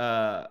hey,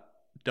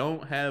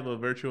 don't have a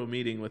virtual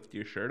meeting with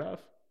your shirt off.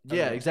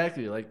 Yeah,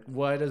 exactly. Like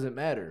why does it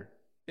matter?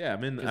 Yeah,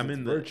 I'm in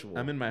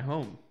my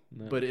home.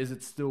 No. But is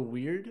it still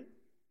weird?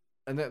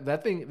 And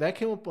that thing that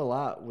came up a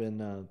lot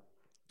when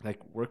like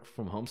work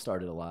from home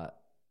started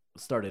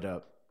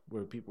up,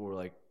 where people were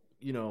like,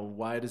 you know,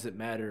 why does it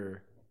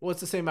matter? Well,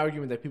 it's the same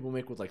argument that people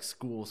make with like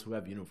schools who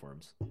have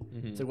uniforms.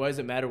 Mm-hmm. It's like, why does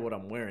it matter what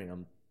I'm wearing?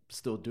 I'm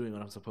still doing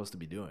what I'm supposed to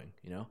be doing,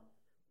 you know?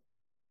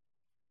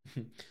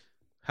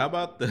 How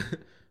about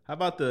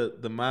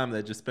the mom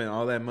that just spent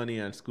all that money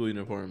on school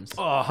uniforms?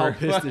 Oh, how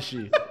pissed is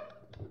she?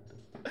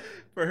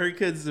 For her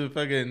kids to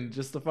fucking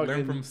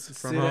learn from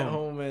sit home. At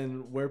home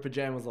and wear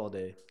pajamas all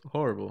day.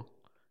 Horrible.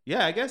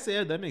 Yeah, I guess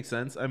that makes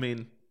sense. I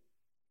mean,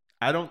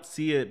 I don't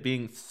see it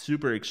being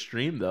super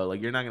extreme though.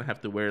 Like you're not gonna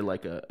have to wear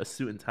like a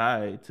suit and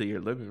tie to your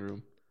living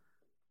room.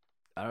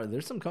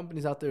 There's some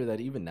companies out there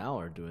that even now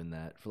are doing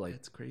that for like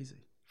it's crazy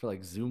for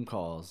like Zoom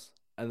calls,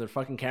 and their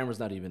fucking camera's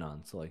not even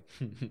on. So like,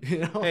 you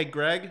know, hey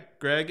Greg,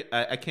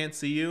 I can't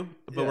see you,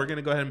 but we're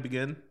gonna go ahead and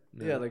begin.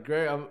 No. Yeah, like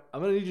Greg, I'm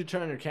gonna need you to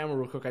turn on your camera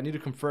real quick. I need to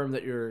confirm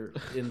that you're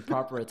in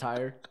proper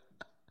attire.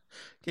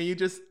 Can you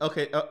just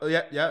okay? Oh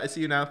yeah, I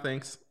see you now.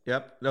 Thanks.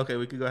 Yep. Okay,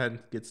 we can go ahead and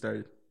get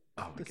started.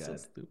 Oh my god, so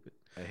stupid.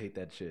 I hate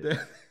that shit.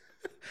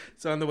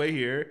 So on the way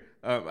here,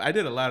 I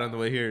did a lot on the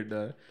way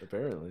here.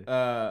 Apparently.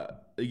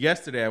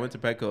 Yesterday I went to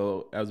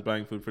Petco. I was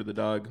buying food for the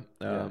dog.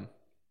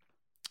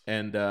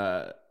 And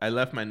I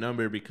left my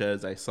number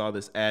because I saw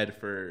this ad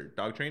for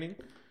dog training.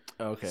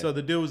 Okay. So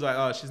the dude was like,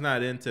 "Oh, she's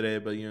not in today,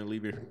 but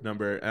leave your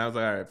number." And I was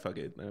like, "All right, fuck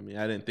it." I mean,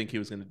 I didn't think he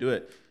was gonna do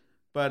it,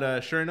 but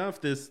sure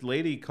enough, this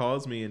lady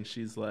calls me and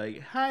she's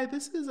like, "Hi,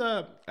 this is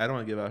I don't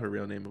want to give out her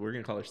real name, but we're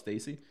gonna call her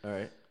Stacy." All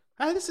right.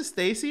 Hi, this is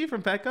Stacy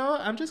from Petco.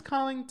 I'm just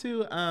calling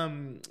to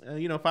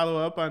follow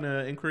up on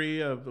an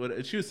inquiry of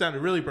what she was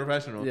sounding really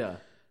professional. Yeah.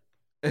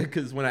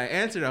 Because when I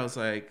answered, I was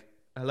like,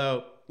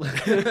 "Hello."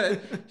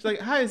 She's like,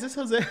 "Hi, is this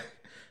Jose?"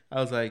 I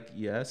was like,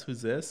 "Yes,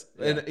 who's this?"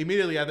 Yeah. And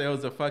immediately I thought it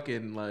was a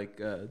fucking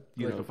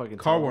a fucking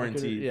car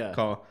warranty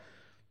call.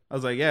 I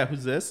was like, "Yeah,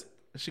 who's this?"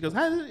 She goes,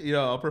 "Hi,"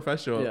 all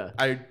professional. Yeah.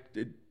 I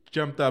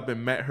jumped up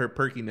and met her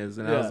perkiness,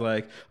 and I was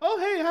like, "Oh,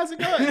 hey, how's it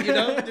going?"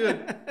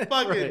 Dude,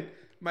 fucking. Right.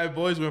 My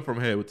boys went from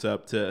 "Hey, what's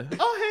up?" to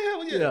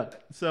 "Oh, hey, yeah."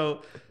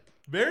 So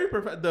very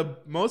the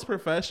most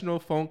professional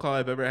phone call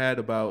I've ever had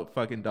about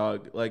fucking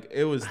dog. Like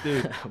it was,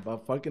 dude,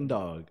 about fucking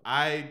dog.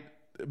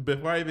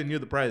 Before I even knew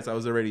the price, I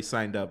was already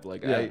signed up.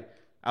 Like I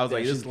was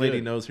like, this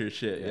lady knows her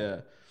shit.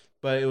 Yeah.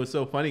 But it was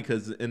so funny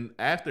because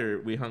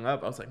after we hung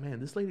up, I was like, man,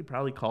 this lady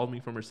probably called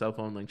me from her cell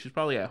phone. Like she's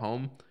probably at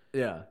home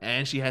Yeah.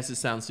 And she has to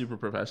sound super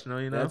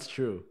professional, you know? That's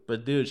true.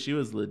 But dude, she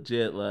was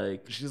legit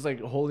like she's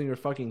like holding her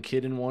fucking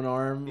kid in one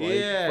arm,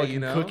 like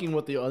fucking cooking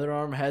with the other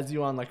arm, has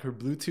you on like her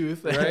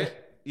Bluetooth. Right?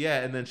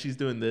 Yeah, and then she's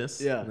doing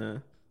this. Yeah.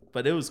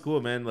 But it was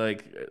cool, man.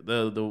 Like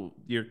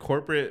your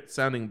corporate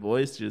sounding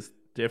voice just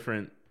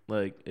different.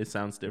 Like it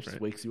sounds different.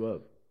 Just wakes you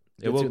up.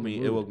 It woke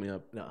me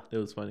up. No. It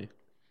was funny.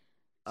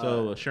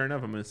 So sure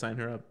enough, I'm gonna sign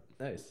her up.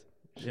 Nice.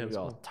 She'll be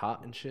all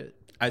taut and shit.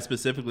 I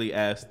specifically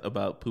asked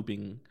about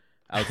pooping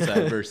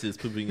outside versus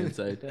pooping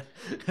inside.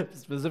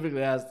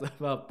 Specifically asked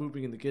about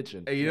pooping in the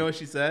kitchen. Hey, you know what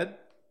she said?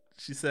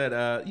 She said,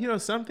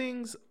 some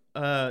things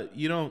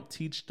you don't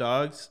teach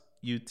dogs,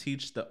 you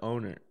teach the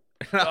owner.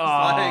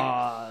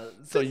 I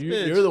was so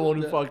you're the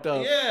one who fucked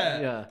up.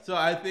 Yeah. So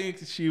I think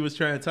she was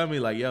trying to tell me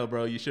like, yo,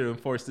 bro, you should have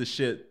enforced this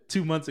shit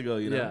 2 months ago,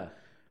 you know? Yeah.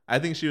 I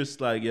think she was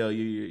like, yo,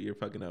 you're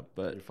fucking up.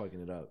 But you're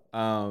fucking it up.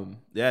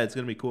 Yeah, it's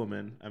going to be cool,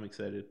 man. I'm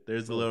excited.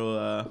 There's a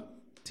little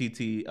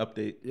TT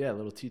update. Yeah, a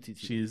little TT.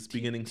 She's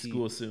beginning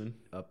school soon.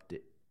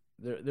 Update.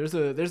 There's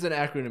an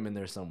acronym in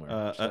there somewhere.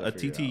 A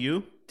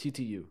TTU?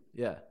 TTU.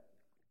 Yeah.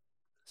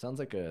 Sounds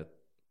like a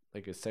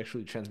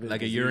sexually transmitted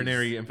like disease. A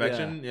urinary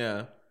infection?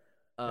 Yeah.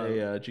 Hey,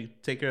 did you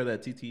take care of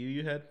that TTU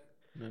you had?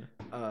 No.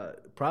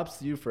 Props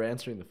to you for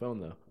answering the phone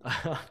though.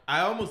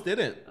 I almost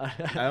didn't. I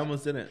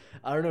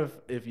don't know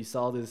if you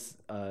saw this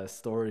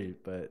story,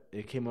 but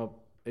it came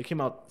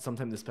out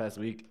sometime this past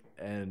week,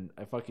 and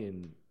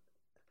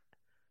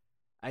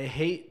I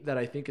hate that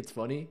I think it's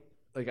funny.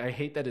 Like I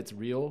hate that it's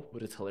real,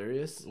 but it's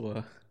hilarious.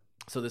 What?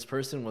 So this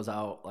person was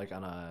out like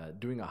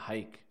doing a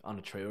hike on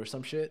a trail or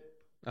some shit.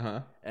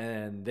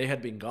 And they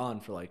had been gone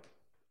for like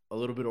a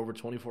little bit over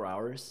 24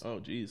 hours. Oh,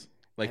 geez.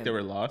 Like they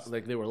were lost?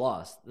 Like they were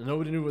lost.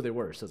 Nobody knew where they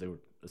were, so they were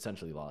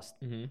essentially lost.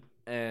 Mm-hmm.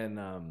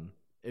 And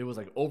it was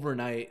like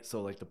overnight,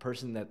 so like the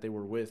person that they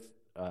were with,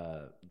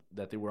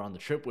 that they were on the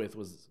trip with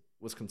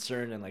was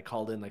concerned and like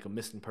called in like a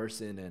missing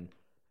person, and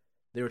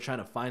they were trying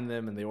to find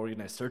them, and they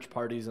organized search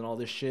parties and all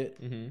this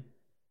shit. Mm-hmm.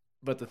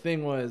 But the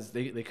thing was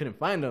they couldn't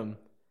find them,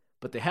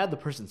 but they had the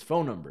person's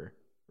phone number,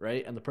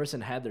 right? And the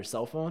person had their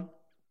cell phone.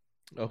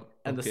 Oh, okay.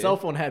 And the cell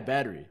phone had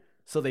battery.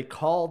 So they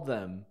called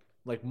them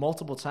like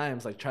multiple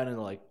times, like trying to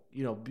like,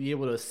 be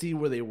able to see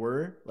where they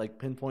were, like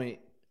pinpoint,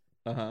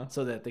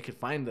 so that they could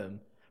find them.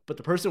 But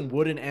the person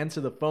wouldn't answer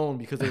the phone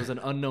because it was an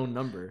unknown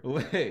number.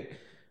 Wait,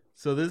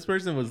 so this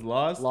person was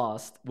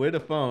lost with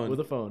a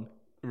phone,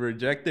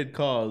 rejected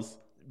calls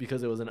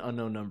because it was an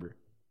unknown number.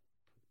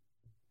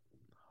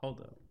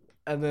 Hold up.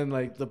 And then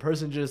like the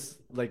person just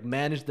like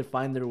managed to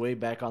find their way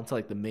back onto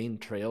like the main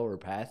trail or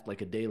path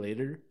like a day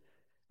later.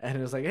 And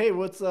it was like, hey,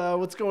 what's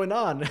going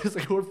on? It's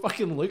like, we're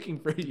fucking looking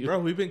for you. Bro,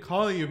 we've been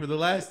calling you for the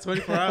last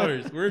 24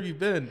 hours. Where have you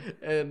been?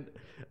 And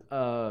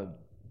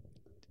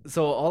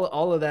so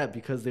all of that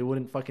because they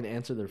wouldn't fucking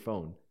answer their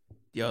phone.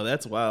 Yo,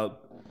 that's wild.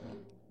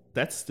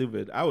 That's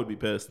stupid. I would be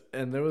pissed.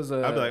 And there was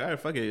I'd be like, all right,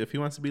 fuck it. If he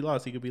wants to be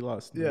lost, he could be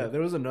lost. Yeah,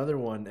 there was another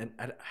one.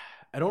 And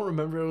I don't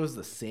remember if it was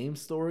the same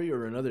story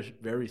or another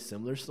very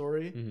similar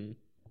story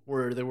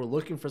where they were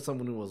looking for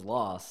someone who was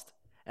lost.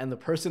 And the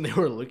person they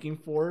were looking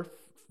for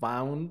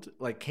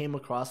came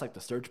across like the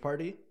search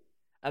party,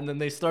 and then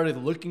they started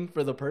looking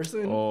for the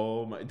person.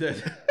 Oh my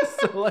god.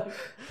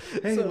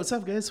 Hey, what's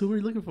up guys, who are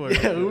we looking for?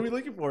 Yeah, who are we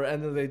looking for?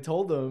 And then they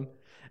told them,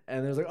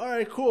 and they was like, all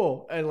right,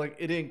 cool. And like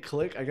it didn't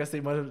click. I guess they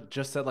might have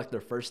just said like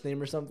their first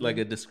name or something, like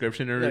a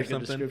description or something. A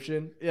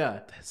description. Yeah,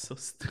 that's so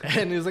stupid.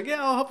 And he was like,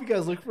 yeah, I'll help you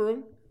guys look for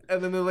him.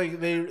 And then they're like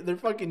they're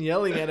fucking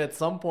yelling, and at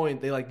some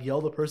point they like yell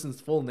the person's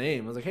full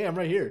name. I was like, hey, I'm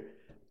right here.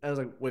 And I was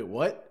like, wait,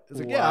 what? It's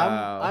like,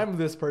 yeah, I'm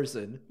this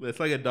person. It's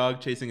like a dog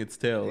chasing its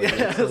tail. Like,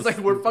 yeah, it's like,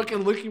 we're fucking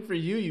looking for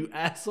you, you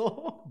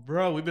asshole.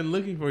 Bro, we've been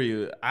looking for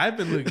you. I've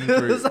been looking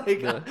for you. It's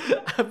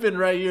like, I've been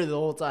right here the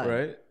whole time.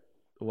 Right?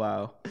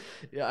 Wow.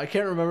 Yeah, I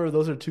can't remember if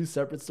those are two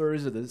separate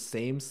stories or the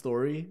same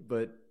story,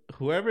 but...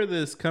 Whoever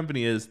this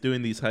company is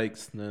doing these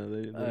hikes,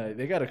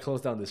 they got to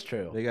close down this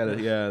trail. They got to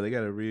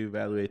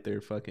reevaluate their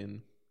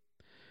fucking...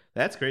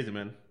 That's crazy,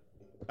 man.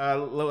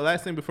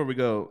 Last thing before we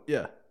go.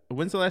 Yeah.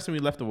 When's the last time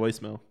you left a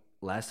voicemail?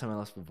 Last time I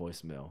left a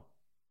voicemail,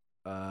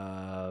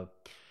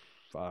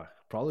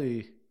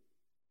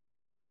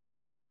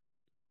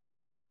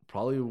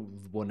 probably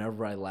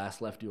whenever I last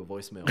left you a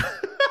voicemail.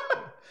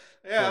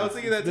 Yeah, I was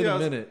thinking that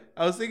too.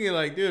 I was thinking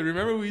like, dude,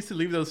 remember we used to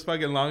leave those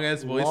fucking long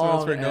ass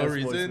voicemails for no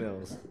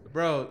reason,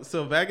 bro.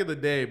 So back in the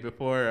day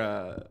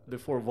before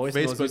voicemails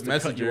Facebook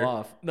Messenger, cut you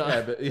off.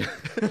 No. Yeah.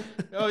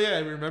 Oh yeah, I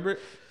remember.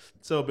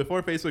 So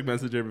before Facebook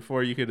Messenger,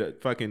 before you could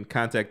fucking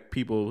contact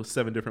people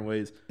 7 different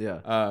ways.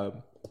 Yeah.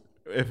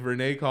 If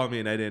Renee called me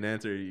and I didn't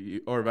answer,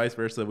 or vice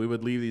versa, we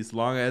would leave these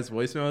long ass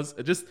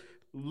voicemails. Just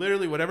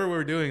literally whatever we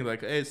were doing.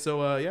 Like, hey,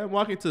 so yeah, I'm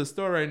walking to the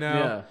store right now.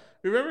 Yeah.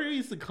 Remember you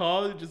used to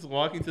call just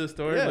walking to the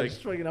store? Yeah, like,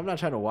 I'm not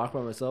trying to walk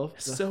by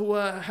myself.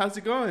 So how's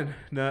it going?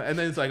 No, and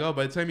then it's like, oh,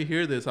 by the time you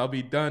hear this, I'll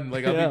be done.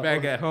 Like, I'll be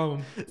back at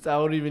home. So I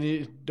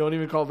don't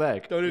even call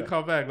back. Don't even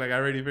call back. Like, I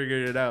already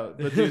figured it out.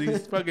 But dude,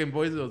 these fucking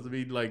voicemails would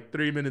be like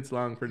 3 minutes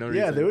long for no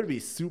reason. Yeah, they would be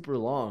super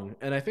long.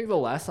 And I think the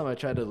last time I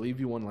tried to leave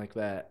you one like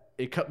that,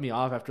 it cut me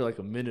off after like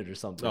a minute or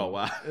something. Oh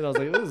wow! And I was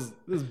like, this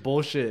is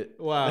bullshit.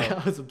 Wow,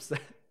 I was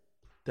upset.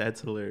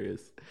 That's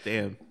hilarious.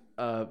 Damn.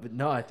 But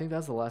no, I think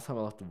that's the last time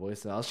I left a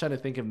voicemail. I was trying to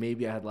think if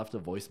maybe I had left a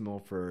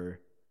voicemail for,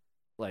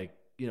 like,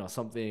 you know,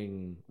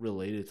 something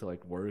related to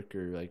like work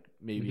or like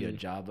maybe a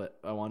job that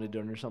I wanted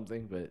done or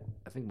something. But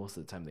I think most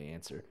of the time they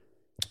answer.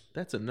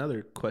 That's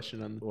another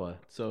question on What?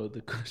 So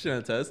the question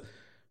on the test.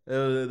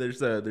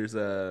 There's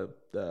a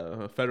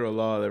federal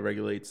law that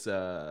regulates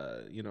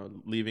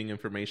leaving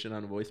information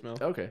on a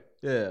voicemail. Okay.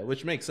 Yeah,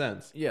 which makes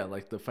sense. Yeah,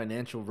 like the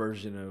financial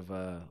version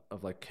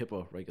of like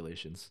HIPAA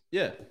regulations.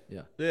 Yeah.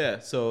 Yeah. Yeah.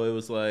 So it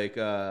was like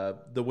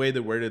the way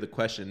they worded the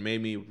question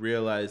made me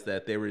realize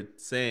that they were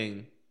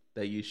saying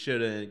that you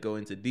shouldn't go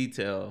into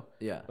detail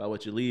about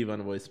what you leave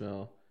on a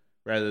voicemail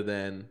rather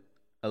than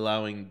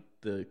allowing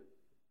the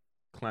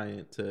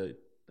client to.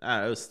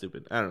 It was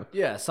stupid. I don't know.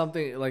 Yeah,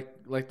 something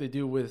like they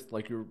do with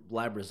like your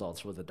lab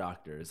results with the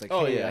doctor. It's like,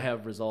 I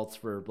have results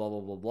for blah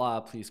blah blah blah.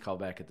 Please call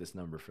back at this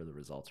number for the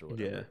results or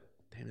whatever. Yeah.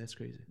 Damn, that's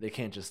crazy. They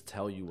can't just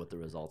tell you what the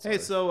results are. Hey,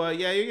 so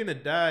you're gonna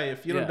die.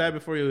 If you don't die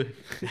before you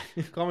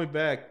call me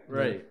back,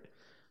 right?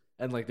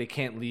 And like they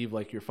can't leave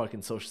like your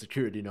fucking social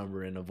security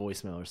number in a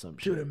voicemail or something.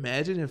 Dude,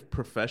 imagine if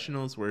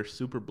professionals were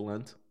super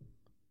blunt.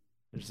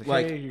 Just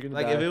like, hey, you're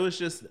gonna die. If it was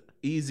just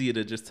easy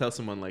to just tell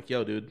someone like,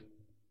 yo, dude,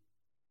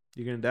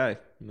 you're gonna die.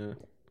 No.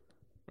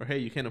 Or hey,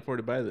 you can't afford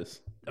to buy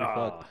this.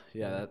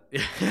 Yeah,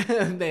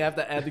 they have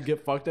to add the get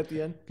fucked at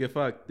the end. Get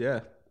fucked, yeah.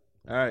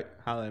 All right,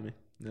 holla at me.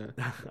 Yeah.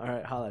 All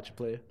right, holla at you,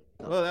 player.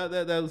 Well,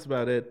 that was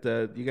about it.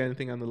 You got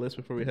anything on the list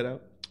before we head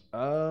out?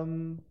 Let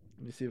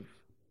me see if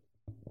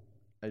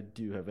I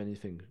do have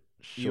anything.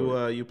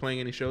 Short. You playing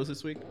any shows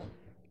this week?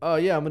 Oh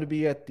yeah, I'm gonna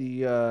be at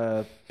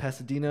the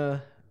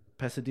Pasadena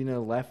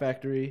Laugh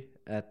Factory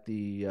at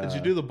the. Did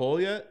you do the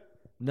bowl yet?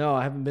 No,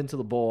 I haven't been to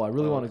the bowl. I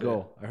really want to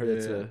go. I heard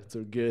it's a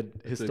good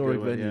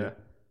historic venue.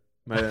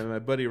 Yeah. My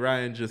buddy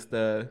Ryan just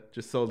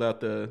sold out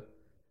the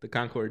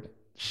Concord.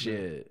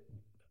 Shit,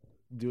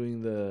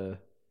 going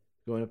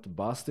up to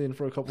Boston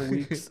for a couple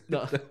weeks.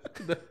 No.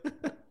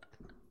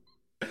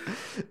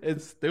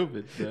 It's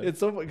stupid. Yeah. It's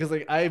so funny because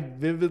like I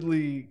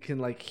vividly can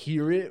like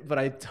hear it, but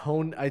I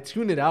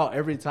tune it out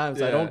every time,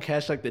 so I don't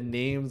catch like the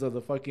names of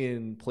the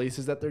fucking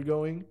places that they're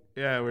going.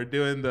 Yeah, we're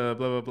doing the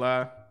blah blah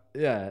blah.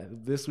 Yeah,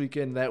 this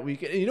weekend, that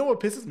weekend. And you know what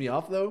pisses me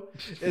off though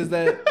is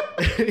that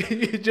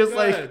you just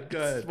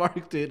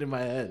sparked it in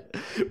my head.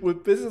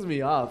 What pisses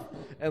me off,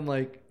 and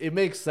like it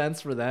makes sense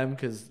for them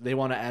because they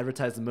want to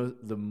advertise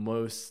the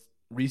most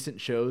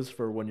recent shows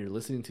for when you're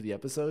listening to the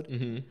episode.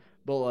 Mm-hmm.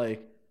 But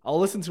like I'll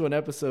listen to an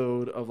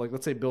episode of like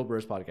let's say Bill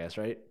Burr's podcast,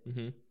 right?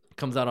 Mm-hmm.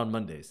 Comes out on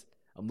Mondays.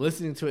 I'm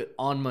listening to it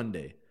on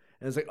Monday,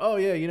 and it's like, oh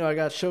yeah, you know I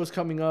got shows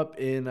coming up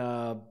in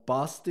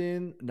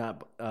Boston,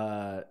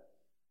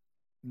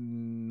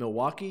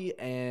 Milwaukee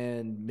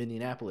and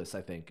Minneapolis,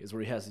 I think, is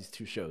where he has these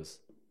two shows.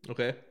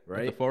 Okay.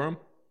 Right? At the Forum?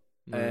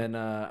 And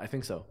I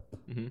think so.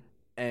 Mm-hmm.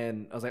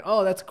 And I was like,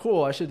 oh, that's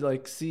cool. I should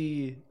like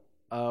see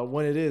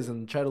when it is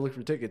and try to look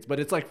for tickets. But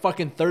it's like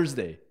fucking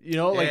Thursday. You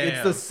know? Like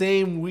it's the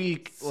same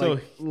week, so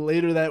like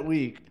later that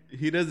week.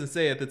 He doesn't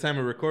say at the time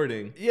of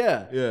recording.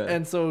 Yeah. Yeah.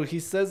 And so he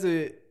says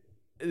it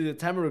at the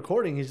time of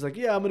recording. He's like,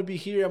 yeah, I'm going to be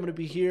here. I'm going to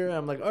be here. And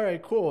I'm like, all right,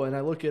 cool. And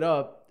I look it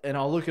up and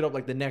I'll look it up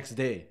like the next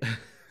day.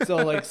 So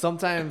like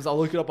sometimes I'll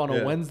look it up on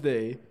a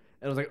Wednesday and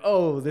I was like,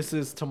 oh, this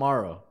is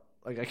tomorrow.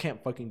 Like I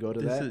can't fucking go to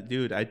that.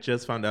 Dude, I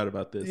just found out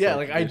about this. Yeah,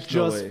 like I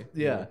just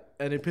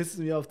and it pisses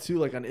me off too.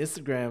 Like on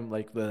Instagram,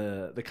 like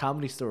the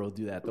Comedy Store will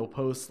do that. They'll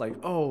post like,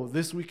 oh,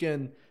 this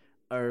weekend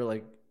or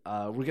like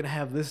we're gonna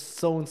have this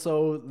so and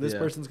so. This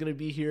person's gonna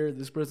be here.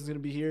 This person's gonna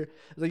be here.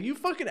 It's like you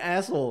fucking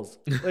assholes.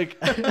 Like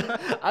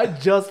I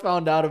just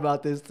found out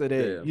about this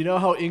today. Yeah. You know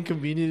how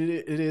inconvenient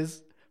it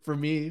is for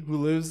me who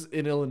lives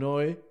in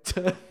Illinois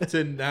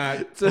to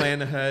not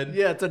plan ahead.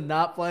 Yeah, to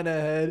not plan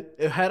ahead.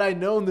 Had I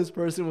known this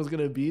person was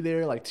going to be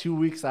there like 2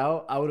 weeks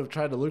out, I would have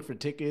tried to look for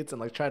tickets and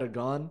like try to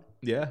gone.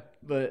 Yeah.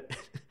 But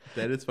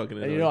that is fucking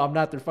annoying. You know, I'm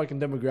not their fucking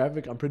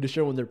demographic. I'm pretty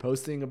sure when they're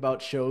posting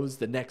about shows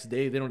the next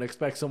day, they don't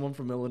expect someone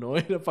from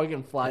Illinois to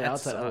fucking fly out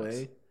to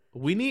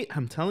LA.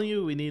 I'm telling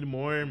you, we need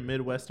more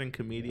Midwestern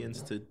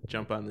comedians to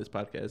jump on this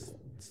podcast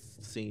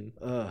scene.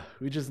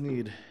 We just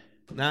need...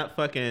 Not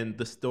fucking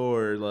the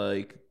store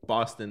like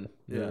Boston.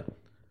 Yeah.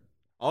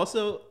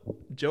 Also,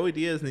 Joey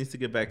Diaz needs to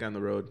get back on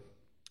the road.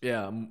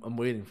 Yeah, I'm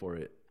waiting for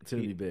it. It's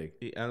gonna be big.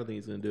 I don't think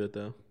he's gonna do it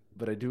though.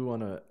 But I do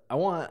want to.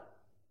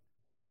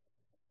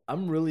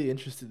 I'm really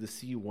interested to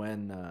see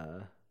when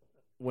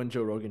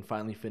Joe Rogan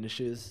finally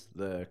finishes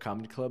the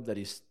comedy club that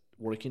he's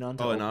working on.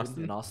 In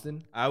Austin. In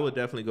Austin. I would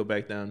definitely go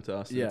back down to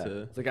Austin. Yeah.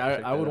 It's like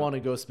I would want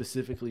to go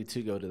specifically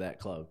to go to that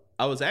club.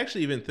 I was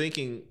actually even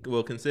thinking,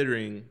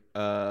 considering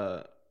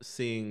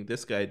seeing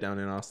this guy down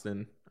in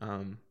Austin,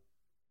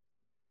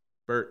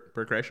 Bert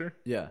Kreischer.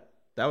 Yeah,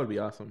 that would be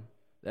awesome.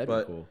 That'd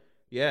be cool.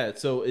 Yeah.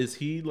 So is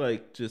he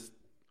like just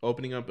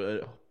opening up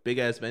a big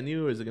ass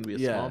venue, or is it going to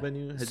be a small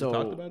venue? Has he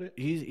talked about it?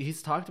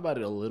 He's talked about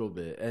it a little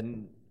bit,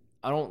 and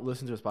I don't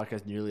listen to his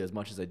podcast nearly as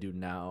much as I do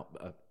now.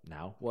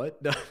 Now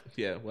what?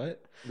 Yeah,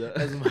 what?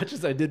 As much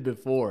as I did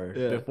before.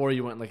 Yeah. Before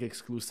you went like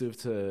exclusive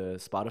to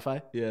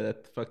Spotify. Yeah,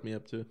 that fucked me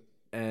up too.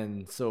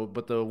 And so,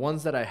 but the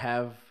ones that I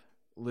have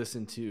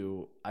listened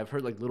to, I've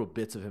heard like little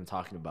bits of him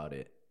talking about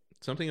it.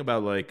 Something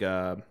about like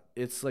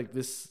it's like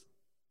this.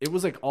 It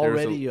was like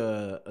already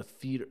a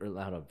theater, or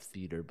not a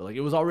theater, but like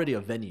it was already a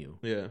venue.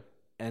 Yeah.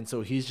 And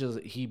so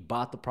he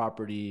bought the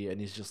property and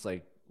he's just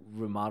like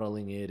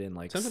remodeling it and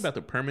like something about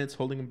the permits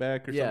holding him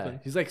back or something.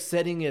 He's like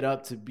setting it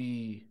up to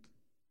be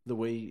the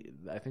way,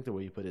 I think the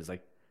way you put it is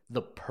like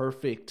the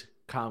perfect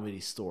Comedy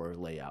Store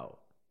layout.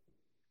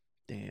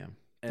 Damn.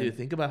 Dude,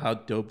 think about how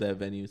dope that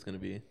venue is going to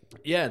be.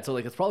 Yeah, and so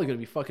like it's probably going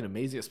to be fucking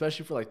amazing,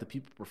 especially for like the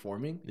people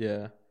performing.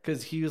 Yeah.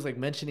 Cuz he was like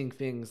mentioning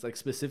things like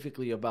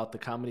specifically about the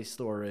Comedy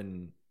Store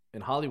in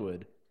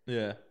Hollywood.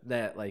 Yeah.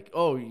 That like,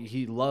 oh,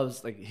 he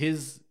loves, like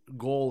his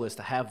goal is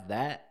to have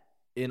that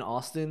in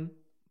Austin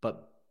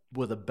but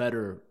with a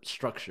better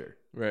structure.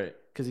 Right.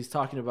 Cuz he's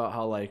talking about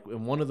how like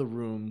in one of the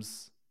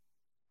rooms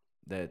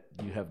that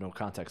you have no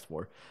context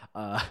for,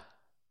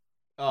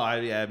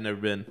 I've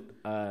never been.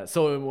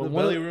 So in the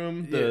belly room,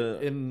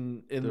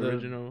 in the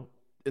original,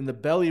 in the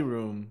belly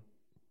room,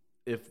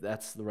 if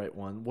that's the right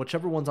one,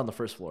 whichever one's on the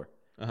first floor,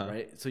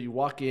 right? So you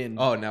walk in.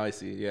 Oh, now I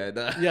see. Yeah,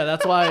 yeah.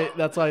 That's why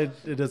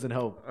it doesn't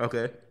help.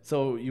 Okay.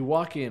 So you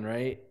walk in,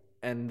 right,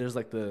 and there's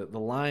like the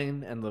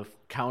line and the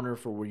counter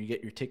for where you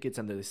get your tickets,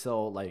 and they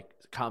sell like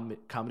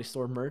Comedy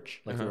Store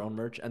merch, like their own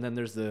merch, and then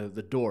there's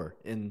the door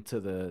into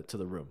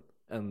the room,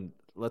 and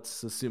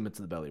let's assume it's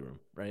the belly room,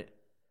 right?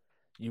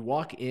 You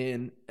walk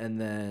in, and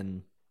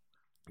then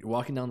you're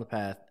walking down the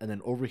path, and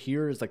then over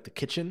here is like the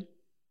kitchen.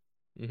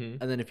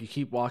 Mm-hmm. And then if you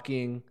keep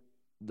walking,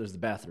 there's the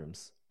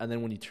bathrooms. And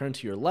then when you turn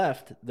to your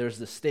left, there's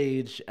the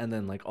stage, and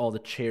then like all the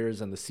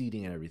chairs and the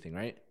seating and everything,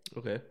 right?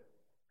 Okay.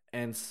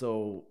 And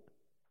so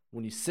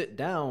when you sit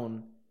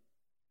down,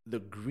 the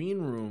green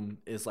room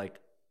is like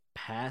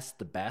past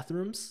the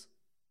bathrooms.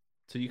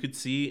 So you could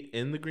see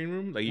in the green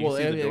room? Like you can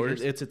see the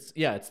doors? It's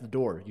the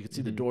door. You can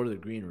see the door to the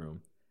green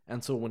room.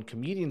 And so when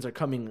comedians are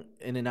coming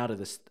in and out of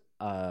this,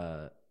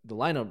 the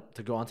lineup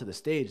to go onto the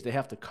stage, they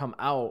have to come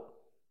out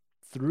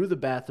through the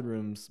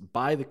bathrooms,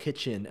 by the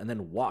kitchen, and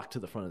then walk to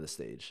the front of the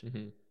stage.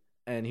 Mm-hmm.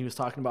 And he was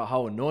talking about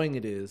how annoying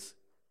it is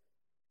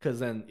because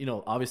then,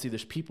 obviously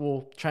there's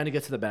people trying to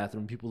get to the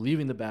bathroom, people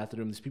leaving the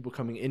bathroom, there's people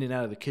coming in and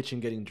out of the kitchen,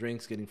 getting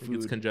drinks, getting food.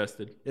 It's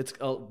congested. It's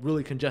a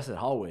really congested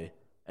hallway.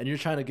 And you're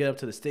trying to get up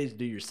to the stage to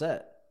do your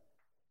set.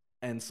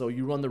 And so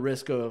you run the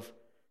risk of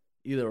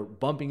either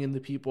bumping into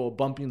people,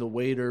 bumping the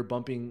waiter,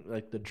 bumping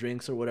like the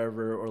drinks or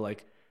whatever, or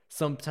like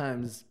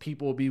sometimes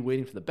people will be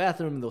waiting for the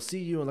bathroom and they'll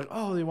see you and like,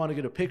 oh, they want to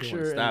get a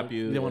picture.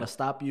 They want to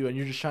stop you, and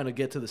you're just trying to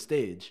get to the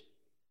stage.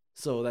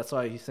 So that's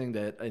why he's saying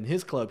that in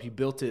his club, he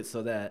built it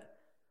so that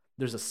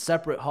there's a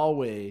separate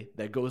hallway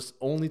that goes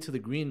only to the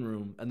green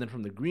room, and then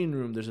from the green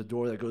room, there's a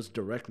door that goes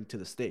directly to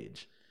the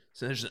stage.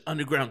 So there's an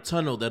underground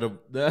tunnel that'll...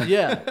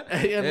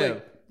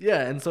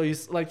 And so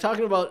he's like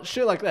talking about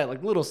shit like that,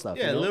 like little stuff.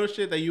 Yeah, little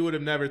shit that you would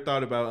have never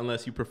thought about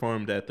unless you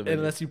performed at the venue.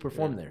 Unless you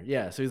performed there.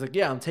 Yeah. So he's like,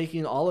 I'm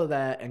taking all of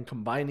that and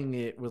combining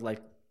it with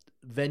like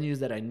venues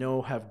that I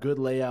know have good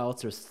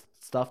layouts or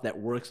stuff that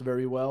works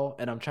very well,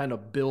 and I'm trying to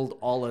build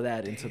all of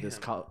that into this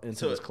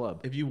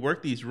club. If you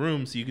work these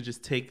rooms, you could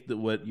just take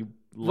what you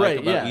like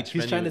about each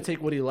venue. He's trying to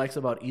take what he likes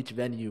about each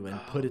venue and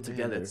put it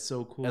together. That's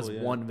so cool. As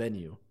one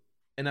venue.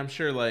 And I'm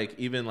sure, like,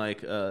 even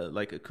like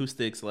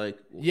acoustics, like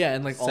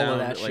and like sound, all of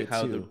that, like shit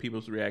how too. the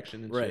people's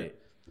reaction and shit.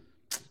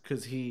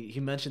 Because he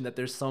mentioned that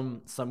there's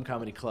some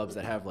comedy clubs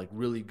that have like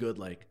really good,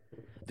 like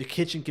the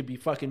kitchen could be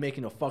fucking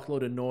making a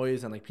fuckload of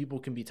noise and like people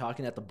can be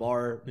talking at the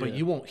bar, but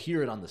you won't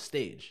hear it on the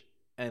stage.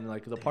 And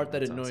like the part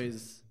that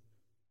annoys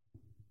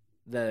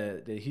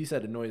that he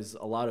said annoys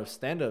a lot of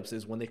stand-ups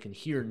is when they can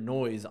hear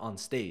noise on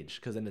stage,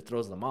 because then it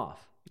throws them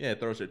off. Yeah, it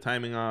throws their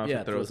timing off.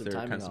 It throws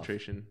their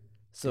concentration off.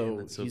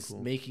 So he's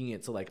cool. Making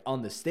it so like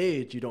on the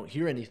stage you don't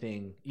hear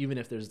anything, even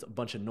if there's a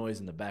bunch of noise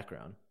in the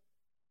background.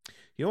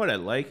 You know what I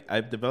like?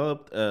 I've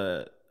developed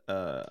an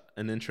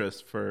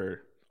interest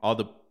for all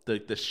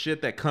the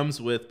shit that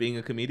comes with being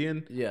a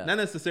comedian. Yeah. Not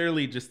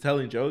necessarily just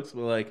telling jokes,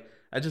 but like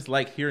I just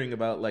like hearing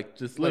about like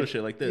just little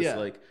shit like this,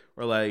 like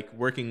or like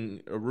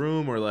working a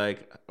room,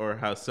 or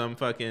how some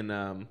fucking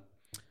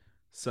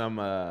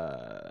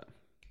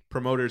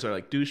promoters are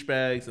like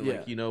douchebags and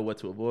like what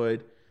to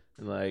avoid.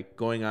 And like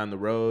going on the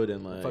road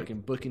and like fucking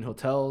booking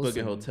hotels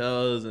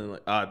and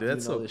like dude,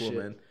 that's so cool, shit.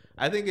 Man.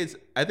 I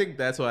think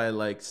that's why I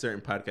like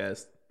certain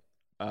podcasts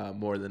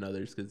more than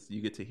others, because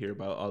you get to hear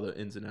about all the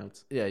ins and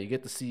outs. Yeah, you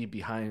get to see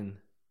behind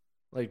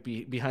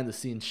the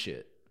scenes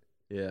shit.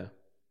 Yeah.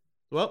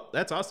 Well,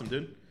 that's awesome,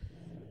 dude.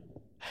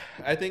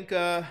 I think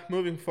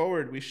moving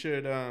forward we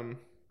should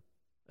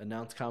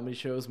announce comedy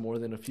shows more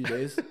than a few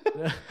days.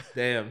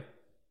 Damn.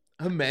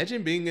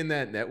 Imagine being in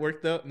that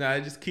network though. No, I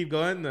just keep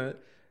going.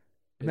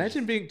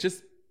 Imagine being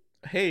just,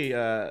 hey,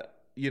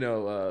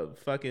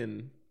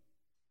 fucking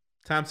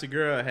Tom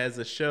Segura has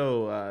a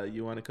show.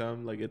 You want to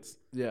come? Like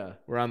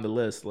we're on the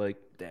list. Like,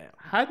 damn.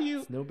 How do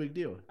you? It's no big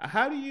deal.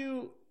 How do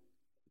you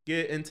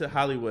get into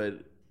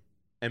Hollywood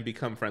and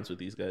become friends with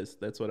these guys?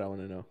 That's what I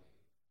want to know.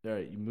 All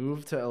right, you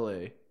move to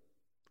LA.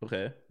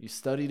 Okay. You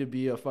study to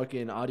be a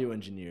fucking audio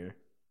engineer.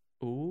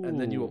 Ooh. And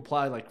then you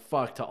apply like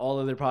fuck to all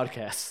of their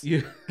podcasts.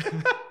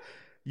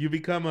 You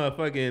become a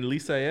fucking Lee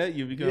Sayette.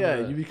 You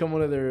become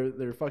one of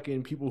their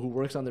fucking people who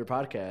works on their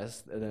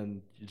podcast, and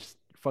then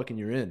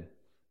you're in.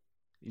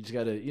 You just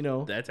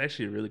gotta, That's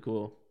actually really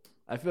cool.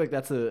 I feel like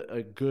that's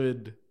a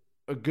good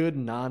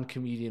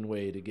non-comedian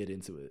way to get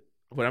into it.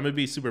 But I'm gonna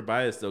be super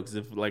biased though, because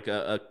if like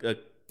a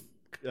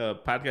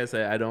podcast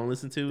that I don't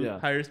listen to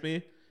hires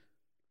me,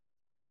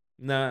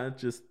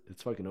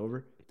 it's fucking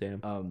over.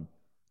 Damn.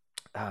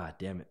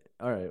 Damn it.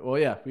 All right. Well,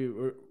 yeah,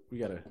 we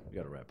gotta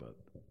wrap up.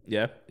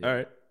 Yeah. All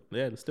right.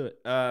 Yeah, let's do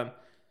it.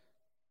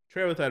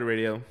 Trail Without a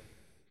Radio.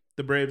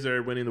 The Braves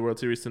are winning the World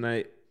Series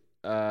tonight.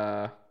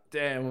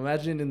 Damn,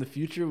 imagine in the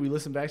future we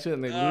listen back to it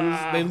and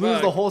they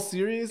lose the whole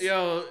series.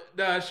 Yo,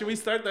 should we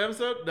start the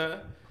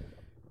episode?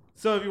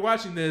 So if you're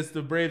watching this,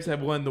 the Braves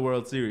have won the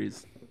World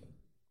Series.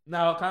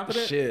 Now,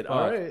 confident? Shit,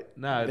 all right.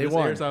 Nah, they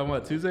won. Airs on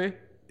what, Tuesday?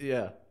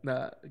 Yeah.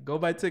 Nah, go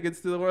buy tickets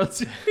to the World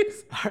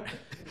Series. All right.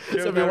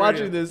 So if you're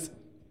watching this,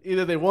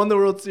 either they won the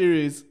World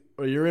Series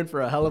or you're in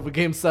for a hell of a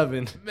Game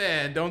 7.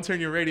 Man, don't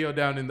turn your radio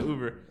down in the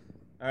Uber.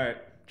 All right.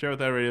 Trail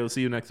Without Radio.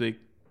 See you next week.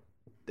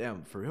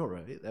 Damn, for real,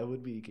 right? That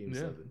would be Game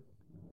 7.